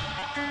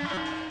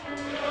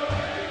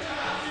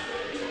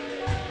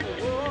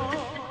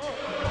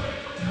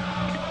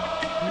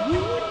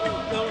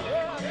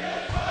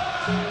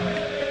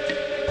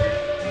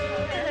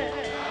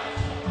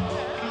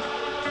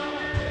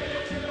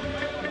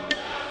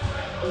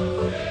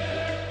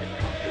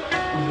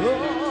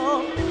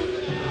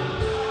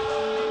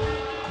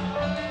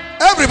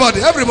 Everybody,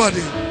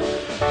 everybody.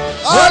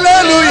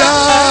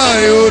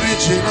 Hallelujah.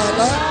 Original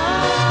life.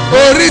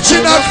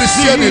 Original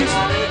Christianity.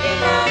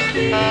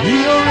 The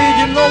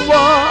original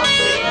one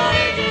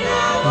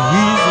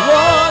is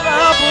what I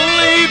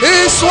believe.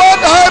 It's what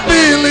I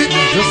believe.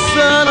 The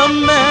Son of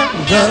Man.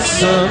 The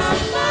Son.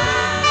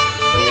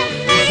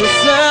 The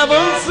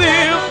seventh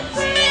seal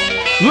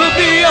will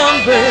be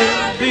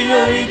unveiled. The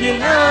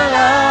original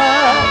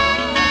life.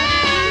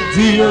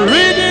 The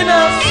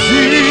original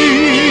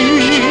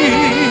seed.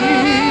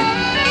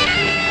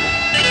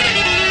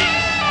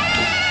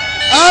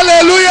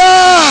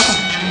 Hallelujah.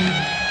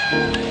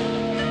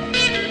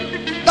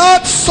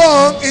 That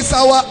song is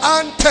our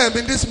anthem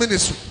in this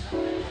ministry.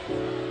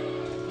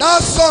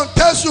 That song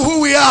tells you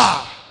who we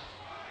are.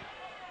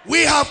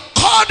 We have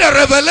called a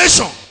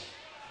revelation,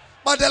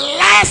 but the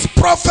last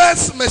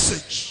prophet's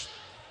message.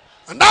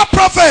 And that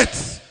prophet,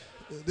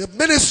 the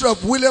ministry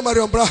of William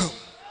Marion Branham,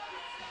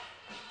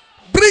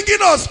 bringing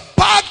us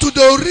back to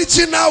the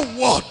original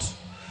word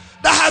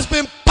that has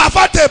been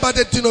perverted by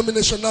the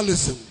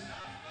denominationalism.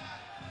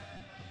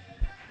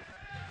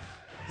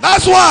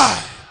 That's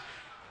why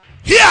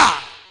here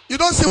you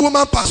don't see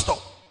woman pastor.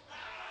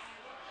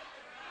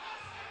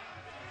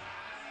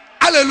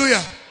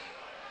 Hallelujah.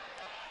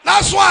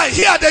 That's why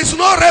here there is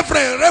no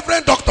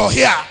reverend doctor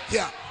here.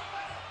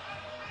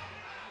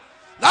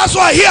 That's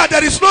why here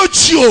there is no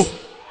Geo.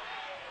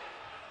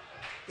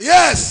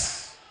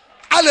 Yes.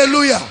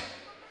 Hallelujah.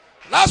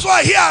 That's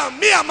why here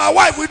me and my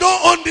wife, we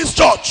don't own this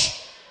church.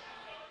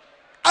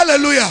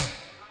 Hallelujah.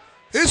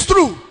 It's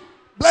true.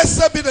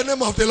 Blessed be the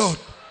name of the Lord.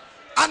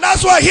 And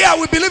that's why here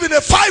we believe in a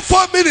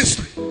 5-4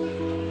 ministry.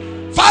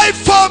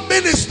 5-4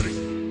 ministry.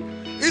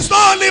 It's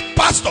not only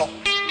pastor.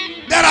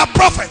 There are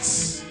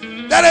prophets.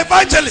 There are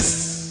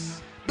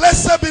evangelists.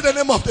 Blessed be the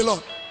name of the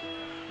Lord.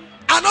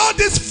 And all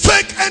these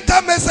fake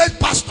enter message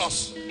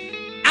pastors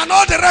and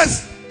all the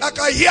rest that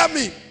can hear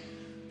me,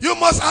 you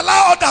must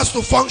allow others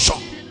to function.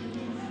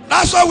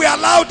 That's why we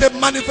allow the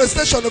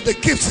manifestation of the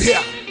gifts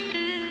here.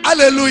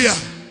 Hallelujah.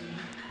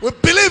 We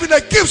believe in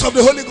the gifts of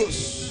the Holy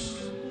Ghost.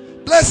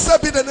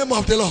 Blessed be the name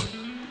of the Lord.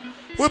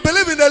 We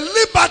believe in the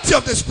liberty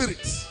of the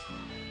Spirit.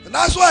 And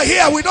that's why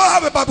here we don't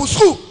have a Bible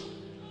school.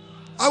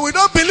 And we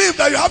don't believe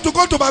that you have to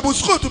go to Bible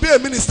school to be a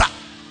minister.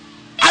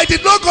 I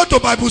did not go to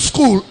Bible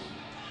school.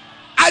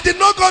 I did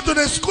not go to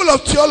the school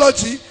of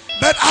theology,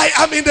 but I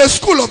am in the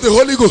school of the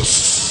Holy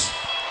Ghost.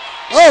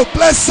 Oh,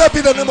 blessed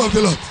be the name of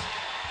the Lord.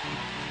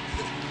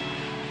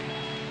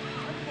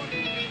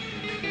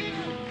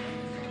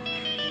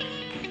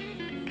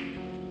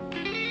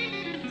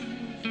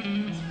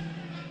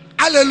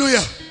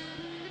 Hallelujah.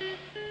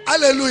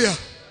 Hallelujah.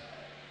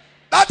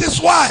 That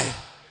is why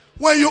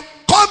when you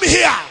come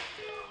here,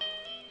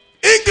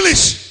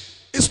 English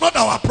is not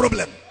our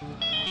problem.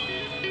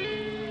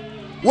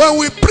 When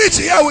we preach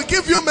here, we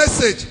give you a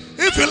message.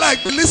 If you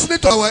like, be listening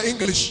to our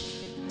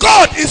English.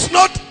 God is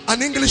not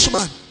an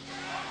Englishman.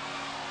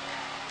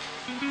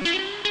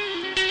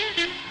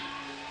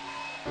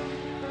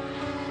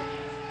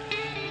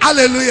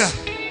 Hallelujah.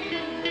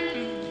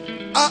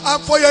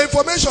 And for your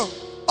information,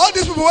 all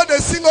these people, when they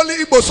sing only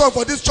Igbo song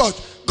for this church,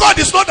 God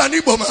is not an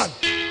Igbo man.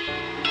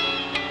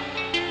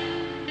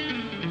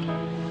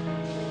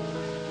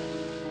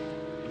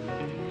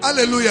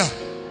 Hallelujah.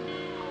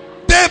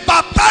 They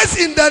baptize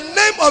in the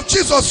name of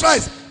Jesus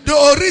Christ,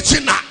 the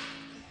original.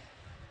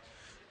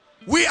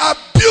 We are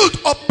built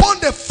upon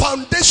the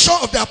foundation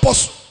of the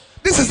apostle.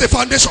 This is the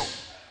foundation.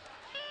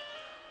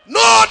 No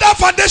other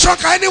foundation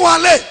can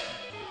anyone lay.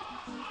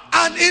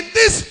 And in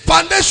this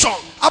foundation,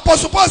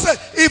 Apostle Paul said,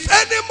 if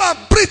any man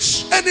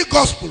preach any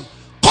gospel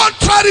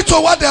contrary to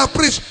what they have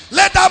preached,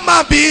 let that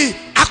man be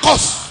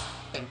accursed.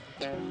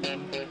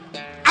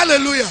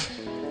 Hallelujah.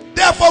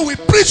 Therefore, we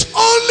preach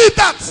only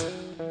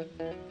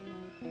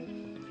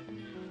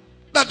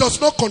that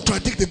does not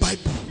contradict the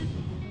Bible.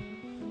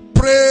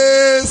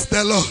 Praise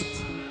the Lord.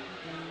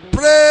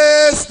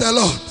 Praise the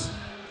Lord.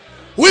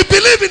 We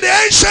believe in the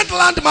ancient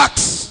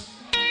landmarks.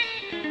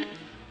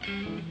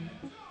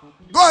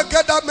 Go and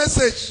get that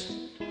message.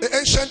 The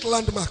ancient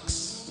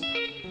landmarks.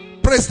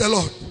 Praise the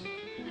Lord.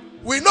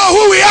 We know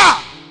who we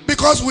are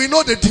because we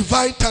know the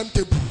divine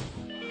timetable.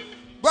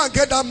 Go and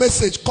get that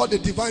message called the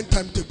divine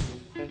timetable.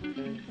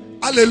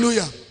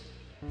 Hallelujah.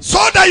 So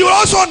that you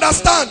also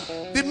understand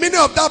the meaning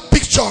of that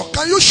picture.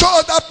 Can you show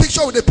us that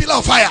picture with the pillar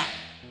of fire?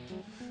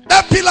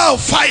 That pillar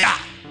of fire.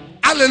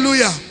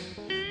 Hallelujah.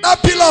 That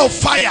pillar of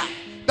fire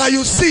that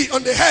you see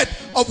on the head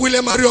of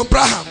William Marion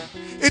Branham.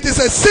 It is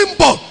a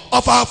symbol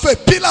of our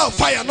faith. Pillar of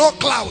fire, not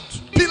cloud.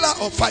 Pillar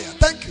of fire.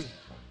 Thank you.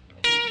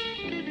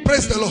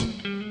 Praise the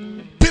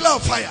Lord. Pillar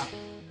of fire.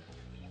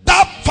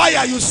 That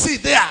fire you see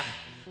there.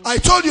 I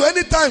told you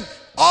anytime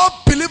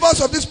all believers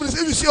of this place,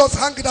 if you see us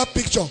hanging that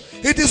picture,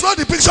 it is not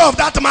the picture of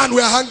that man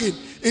we are hanging.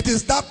 It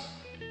is that.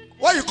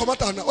 Why you come out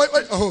now? Wait.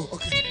 Oh,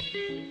 okay.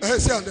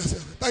 See him there.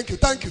 Thank you.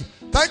 Thank you.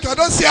 Thank you. I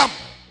don't see him.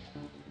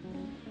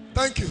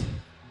 Thank you.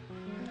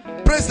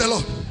 Praise the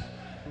Lord.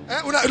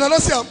 I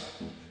don't see him.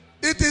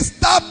 It is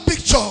that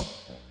picture.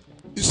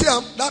 You see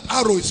him? That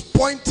arrow is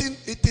pointing.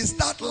 It is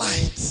that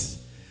light.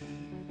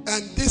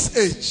 And this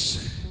age,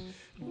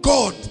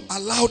 God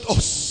allowed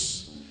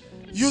us,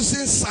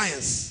 using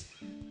science,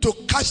 to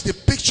catch the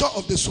picture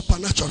of the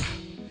supernatural.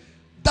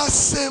 That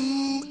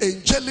same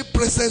angelic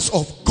presence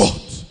of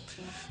God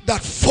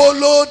that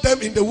followed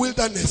them in the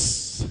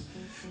wilderness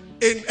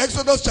in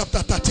Exodus chapter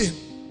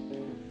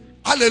 13.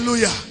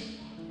 Hallelujah.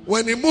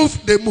 When he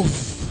moved, they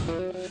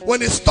move.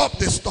 When he stopped,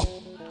 they stopped.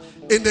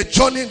 In the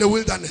journey in the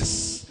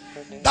wilderness,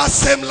 that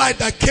same light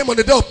that came on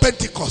the day of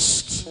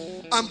Pentecost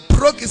and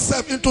broke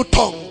itself into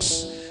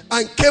tongues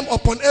and came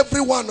upon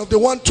every one of the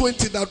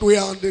 120 that were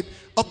on the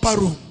upper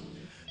room.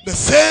 The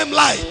same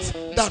light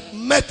that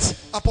met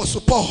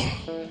Apostle Paul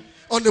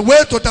on the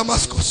way to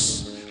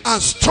Damascus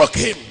and struck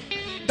him.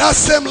 That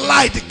same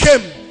light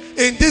came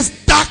in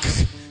this dark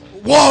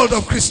world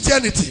of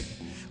Christianity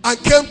and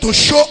came to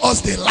show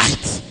us the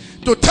light.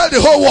 To tell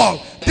the whole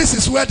world, this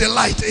is where the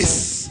light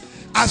is.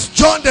 As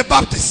John the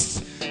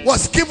Baptist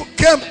was given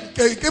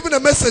a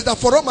message that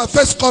for on my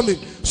first coming,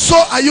 so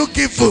are you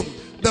given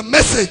the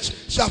message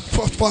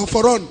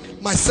for on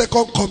my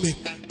second coming.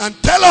 And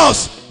tell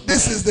us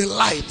this is the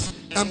light.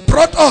 And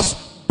brought us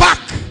back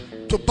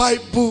to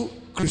Bible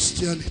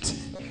Christianity.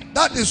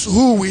 That is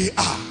who we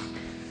are.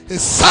 He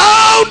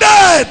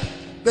sounded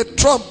the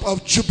trump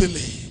of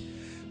Jubilee.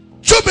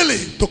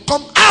 Jubilee to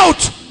come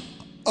out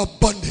of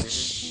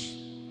bondage.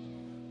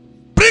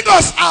 Bring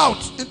us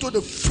out into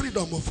the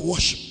freedom of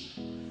worship.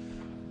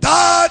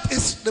 That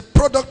is the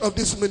product of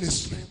this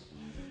ministry.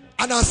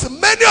 And as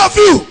many of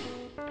you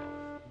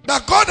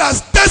that God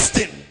has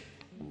destined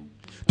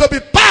to be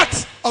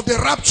part of the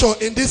rapture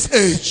in this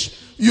age,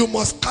 you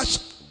must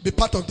be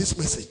part of this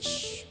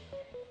message.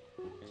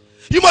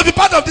 You must be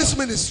part of this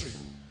ministry.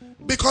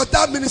 Because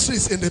that ministry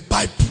is in the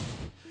Bible.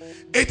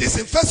 It is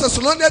in 1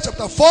 Thessalonians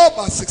chapter 4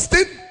 verse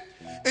 16.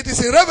 It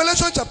is in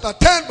Revelation chapter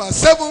 10 verse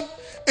 7.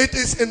 It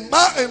is in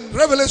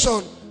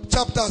Revelation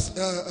chapter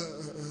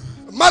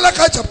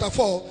Malachi chapter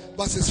 4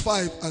 verses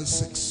 5 and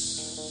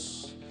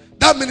 6.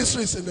 That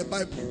ministry is in the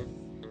Bible.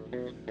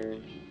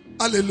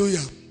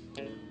 Hallelujah.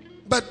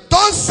 But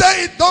don't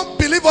say it, don't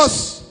believe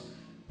us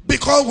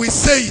because we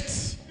say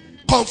it.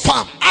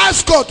 Confirm.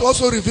 Ask God to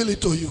also reveal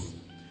it to you.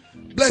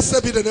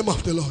 Blessed be the name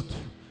of the Lord.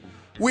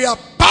 We are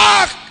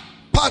back,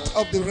 part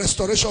of the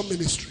restoration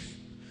ministry.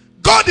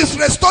 God is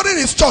restoring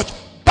his church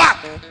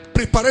back,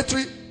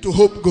 preparatory to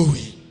hope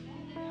going.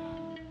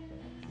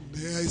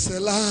 There is a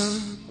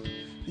land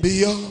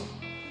beyond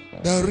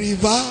the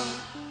river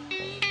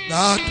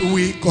that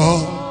we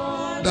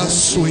call the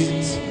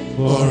sweet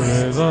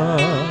forever.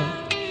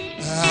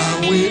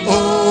 And we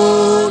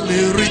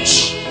only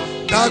reach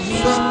that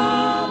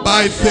far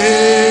by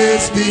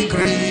faith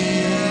degree.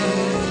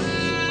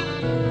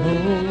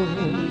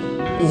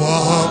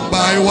 One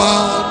by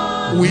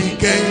one we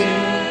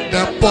gain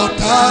the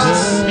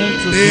portals,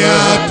 they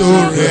are to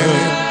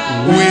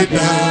reign with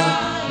the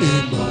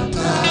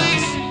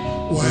immortals.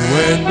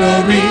 When the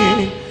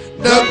ring,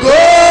 the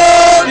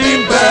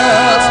golden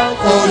bells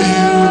for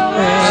you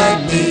and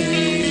me.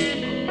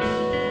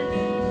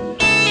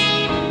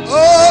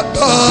 Oh,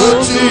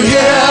 don't you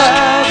hear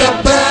the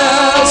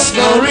bells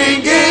now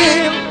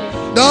ringing?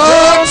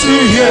 Don't you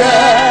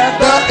hear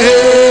the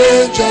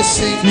angels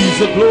singing?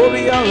 He's a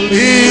glory, hallelujah.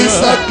 He's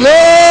a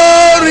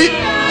glory,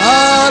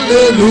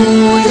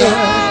 hallelujah.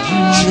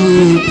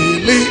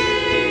 Jubilee.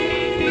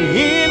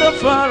 In the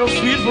fire of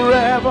sweet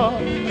forever.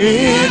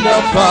 In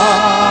the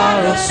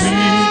fire of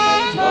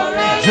sweet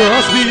forever.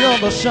 Just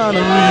beyond the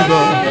shining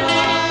river.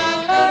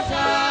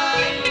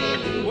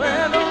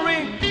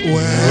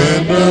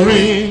 When the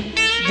ring,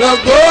 the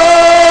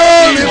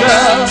golden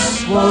bells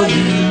for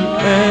you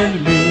and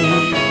me.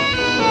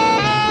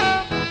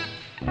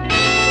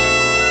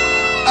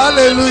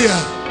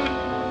 Hallelujah.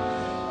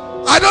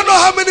 I don't know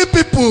how many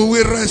people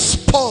will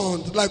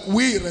respond like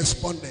we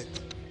responded.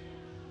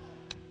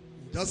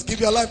 Just give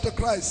your life to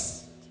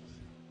Christ.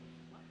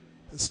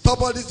 And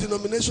stop all this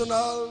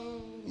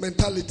denominational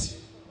mentality.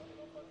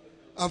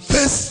 And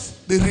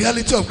face the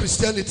reality of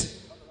Christianity.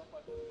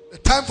 The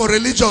time for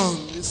religion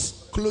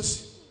is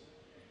close.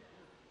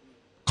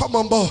 Come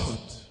on board.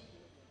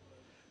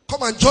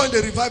 Come and join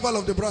the revival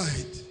of the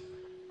bride.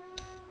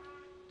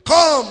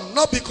 Come,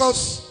 not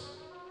because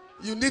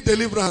you need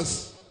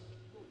deliverance.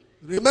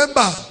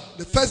 Remember,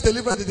 the first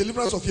deliverance, the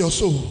deliverance of your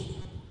soul.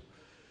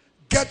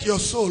 Get your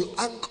soul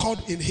anchored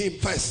in him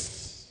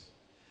first.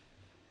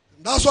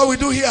 And that's what we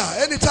do here.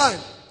 Anytime.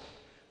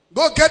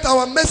 Go get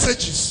our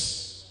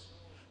messages.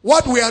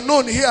 What we are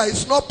known here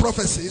is not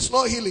prophecy. It's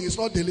not healing. It's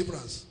not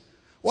deliverance.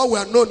 What we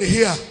are known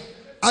here.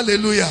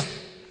 Hallelujah.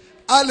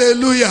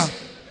 Hallelujah.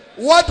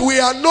 What we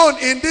are known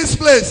in this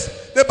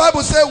place. The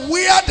Bible says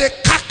where the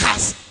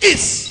carcass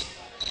is.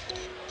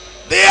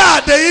 They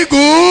are the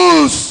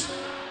eagles.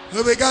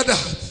 When we gathered.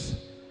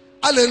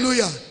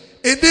 Hallelujah.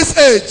 In this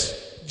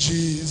age,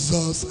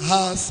 Jesus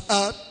has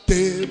a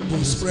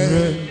table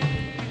spread.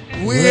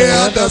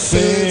 Where the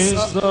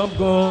saints of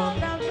God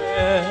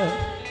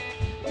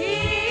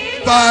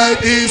by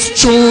his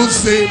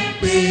chosen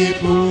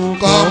people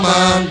come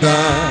and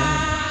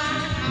dine.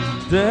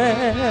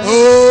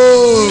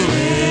 Oh,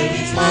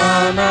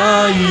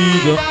 manna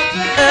eagle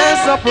and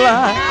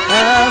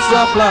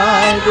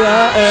supply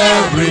their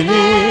every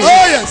need.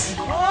 Oh yes.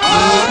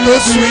 And the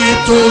sweet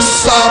to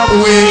sup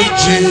with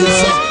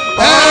Jesus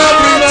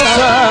every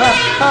time.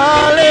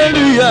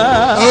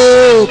 Hallelujah.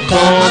 Oh,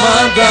 Come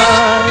and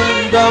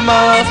dine, the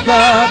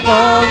master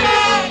come.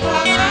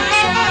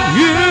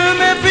 You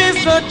may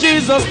feast at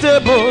Jesus'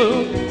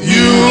 table.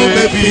 You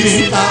may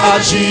feast at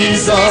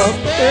Jesus'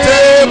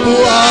 table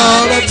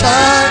all the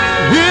time.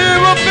 He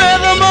will feed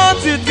the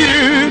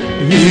multitude.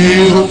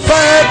 He will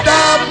feed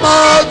the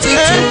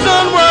multitude. And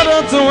turn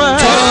water to wine.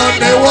 Turn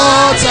the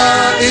water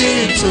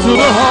into To the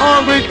wine.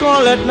 hungry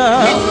call it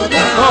now.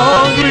 The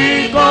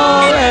hungry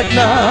call it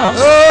now.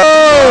 Oh,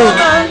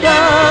 Come and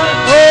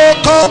dine. oh,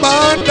 come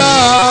and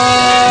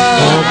dine.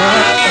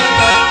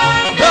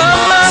 The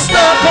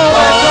master call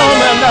it,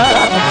 come and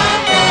dine.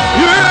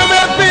 You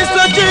may feast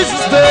at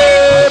Jesus'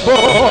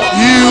 table.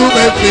 You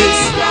may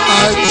feast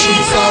at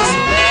Jesus'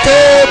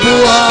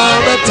 table all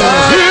the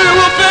time. He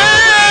will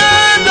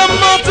feed the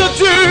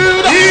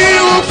multitude. He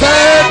will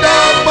feed the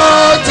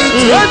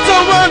multitude. Let the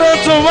water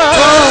to wine.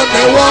 Turn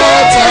the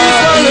water He's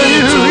calling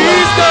you. into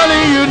He's wine.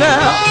 calling you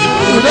now.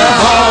 To the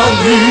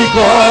hungry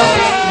God.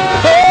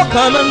 Oh,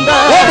 come and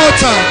dine. One more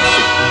time.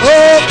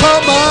 Oh,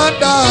 come and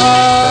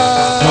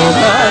dine. Come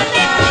on.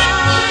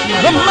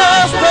 The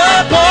master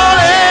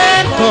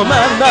calling. Come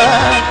and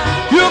dine.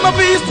 You may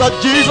feast at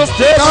Jesus'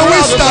 table. Can we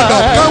all the stand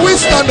up? time. Can we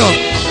stand up?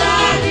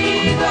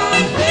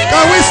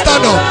 Can we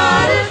stand up?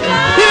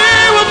 He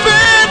will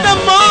feed the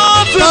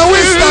multitude. Can we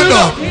stand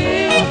up?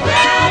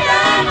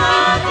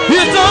 He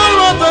turned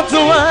water to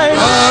wine.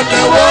 And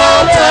the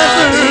water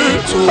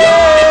into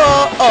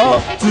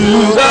To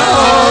the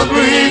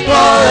hungry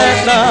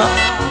collector.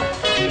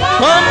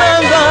 Come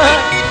and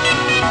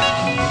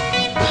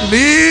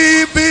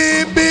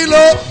living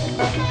below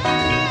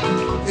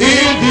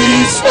in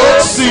this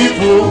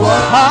sinful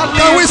world.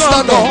 Can we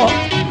stand up?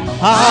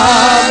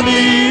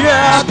 Hardly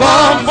a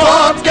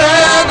comfort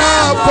Can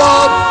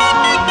afford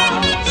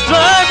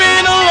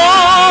striving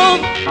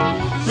alone,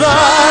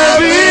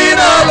 driving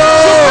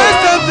alone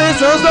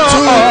to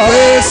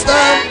face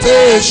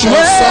temptation.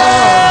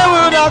 Where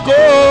would I go?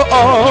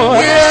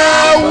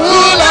 Where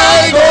will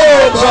I go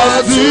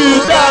but To to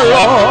the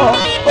Lord.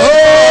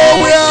 Oh,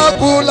 where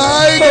could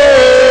I go?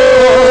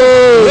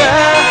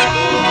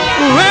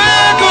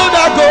 Where could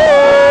I go?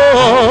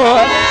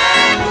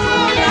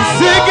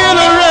 Seeking a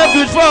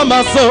refuge for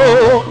my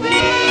soul.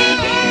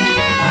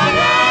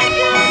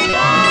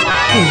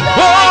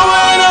 Oh,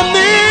 when I'm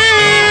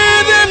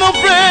needing a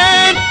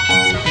friend,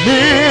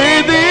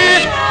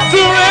 needing to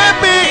wrap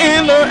me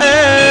in the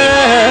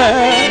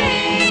hand.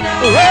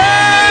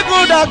 Where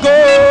could I go?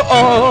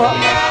 Oh,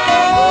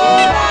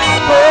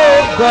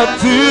 but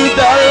to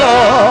the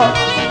Lord.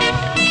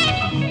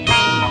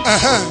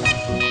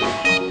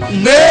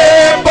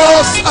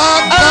 Neighbors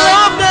are I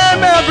love them,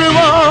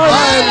 everyone. I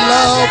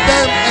love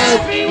them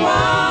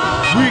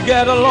everyone. We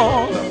get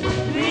along.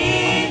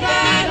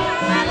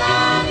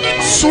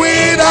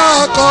 Sweet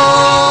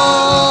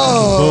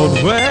alcohol. But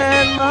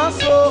when my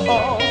soul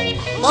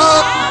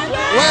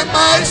When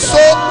my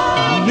soul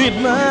need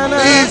manna,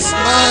 is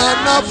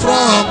manna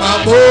from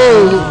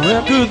above,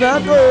 where could I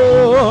go?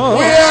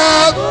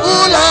 where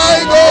could I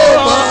go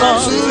but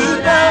to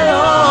the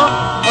Lord.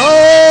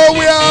 Oh,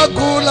 where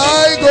could I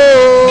go?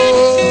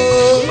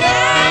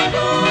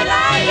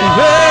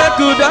 Where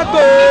could I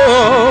go?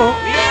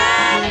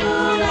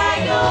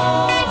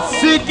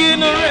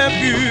 Seeking a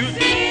refuge.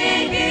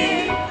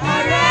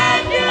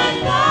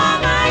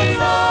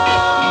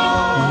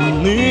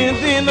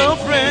 Needing a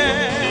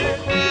friend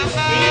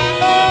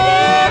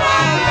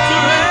to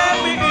have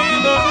me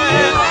in the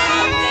hand.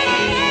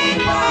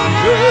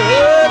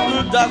 Where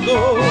could I go?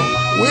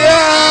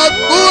 Where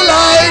could I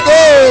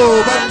go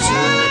but to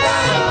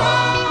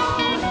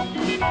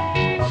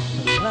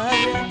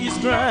Life is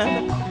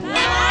grand.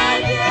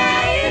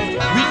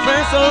 With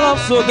friends I love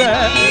so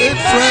that with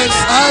friends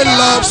I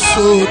love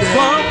so that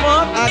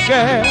comfort I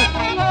get.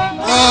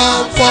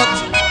 comfort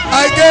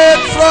I get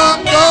from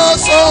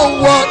God's own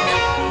word.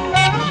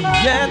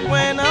 Yet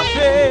when I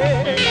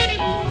face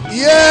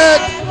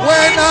Yet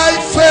when I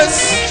face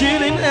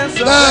chilling and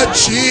the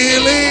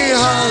chilling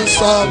hands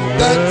of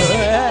death,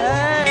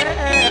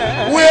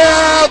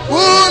 where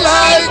could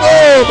I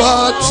go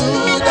but to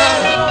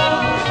that?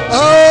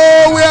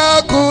 Oh,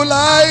 where could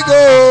I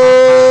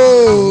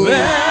go?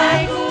 Where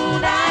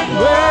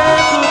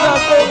could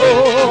I go?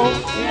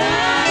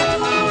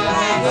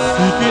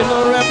 Seeking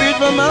a refuge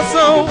for my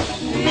soul.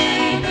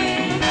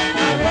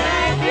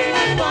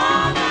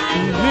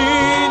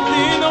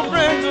 Needing a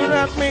friend to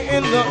wrap me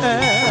in the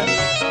hand.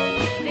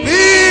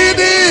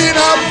 Needing a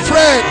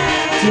friend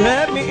To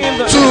help me in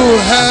the to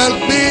help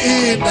me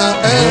in the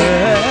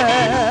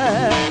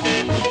end.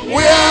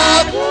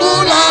 Where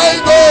could I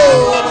go?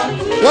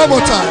 One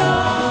more time.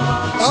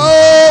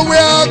 Oh,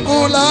 where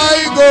could I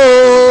go?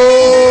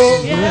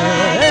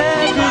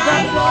 Where could I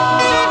go?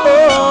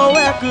 Oh,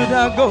 where could I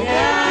go?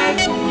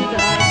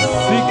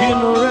 Seeking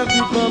a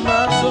refuge for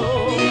my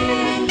soul.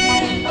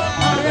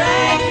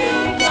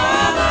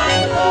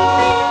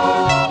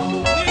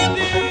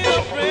 Needing a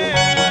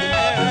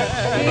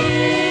friend.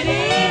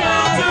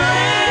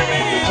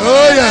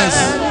 Oh, yes.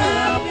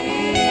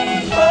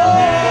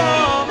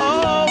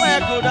 Oh, where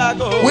could I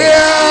go?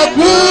 Where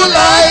could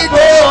I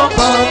go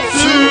but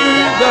to?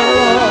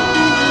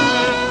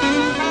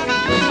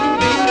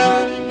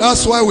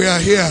 That's why we are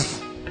here.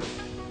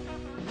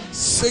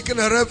 Seeking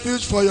a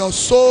refuge for your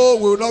soul.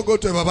 We will not go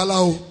to a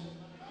Babalao.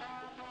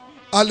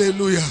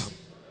 Hallelujah.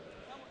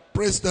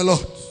 Praise the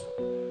Lord.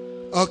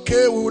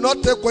 Okay, we will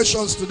not take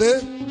questions today.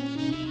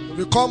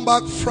 We come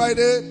back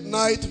Friday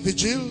night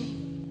vigil.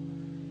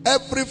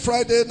 Every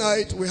Friday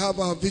night we have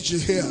our vigil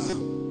here.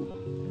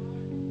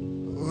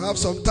 We'll have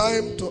some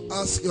time to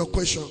ask your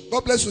question.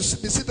 God bless you.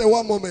 Be seated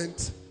one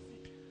moment.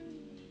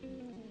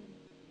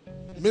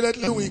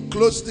 Immediately we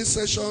close this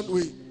session,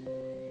 we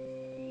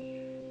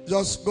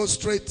just go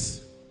straight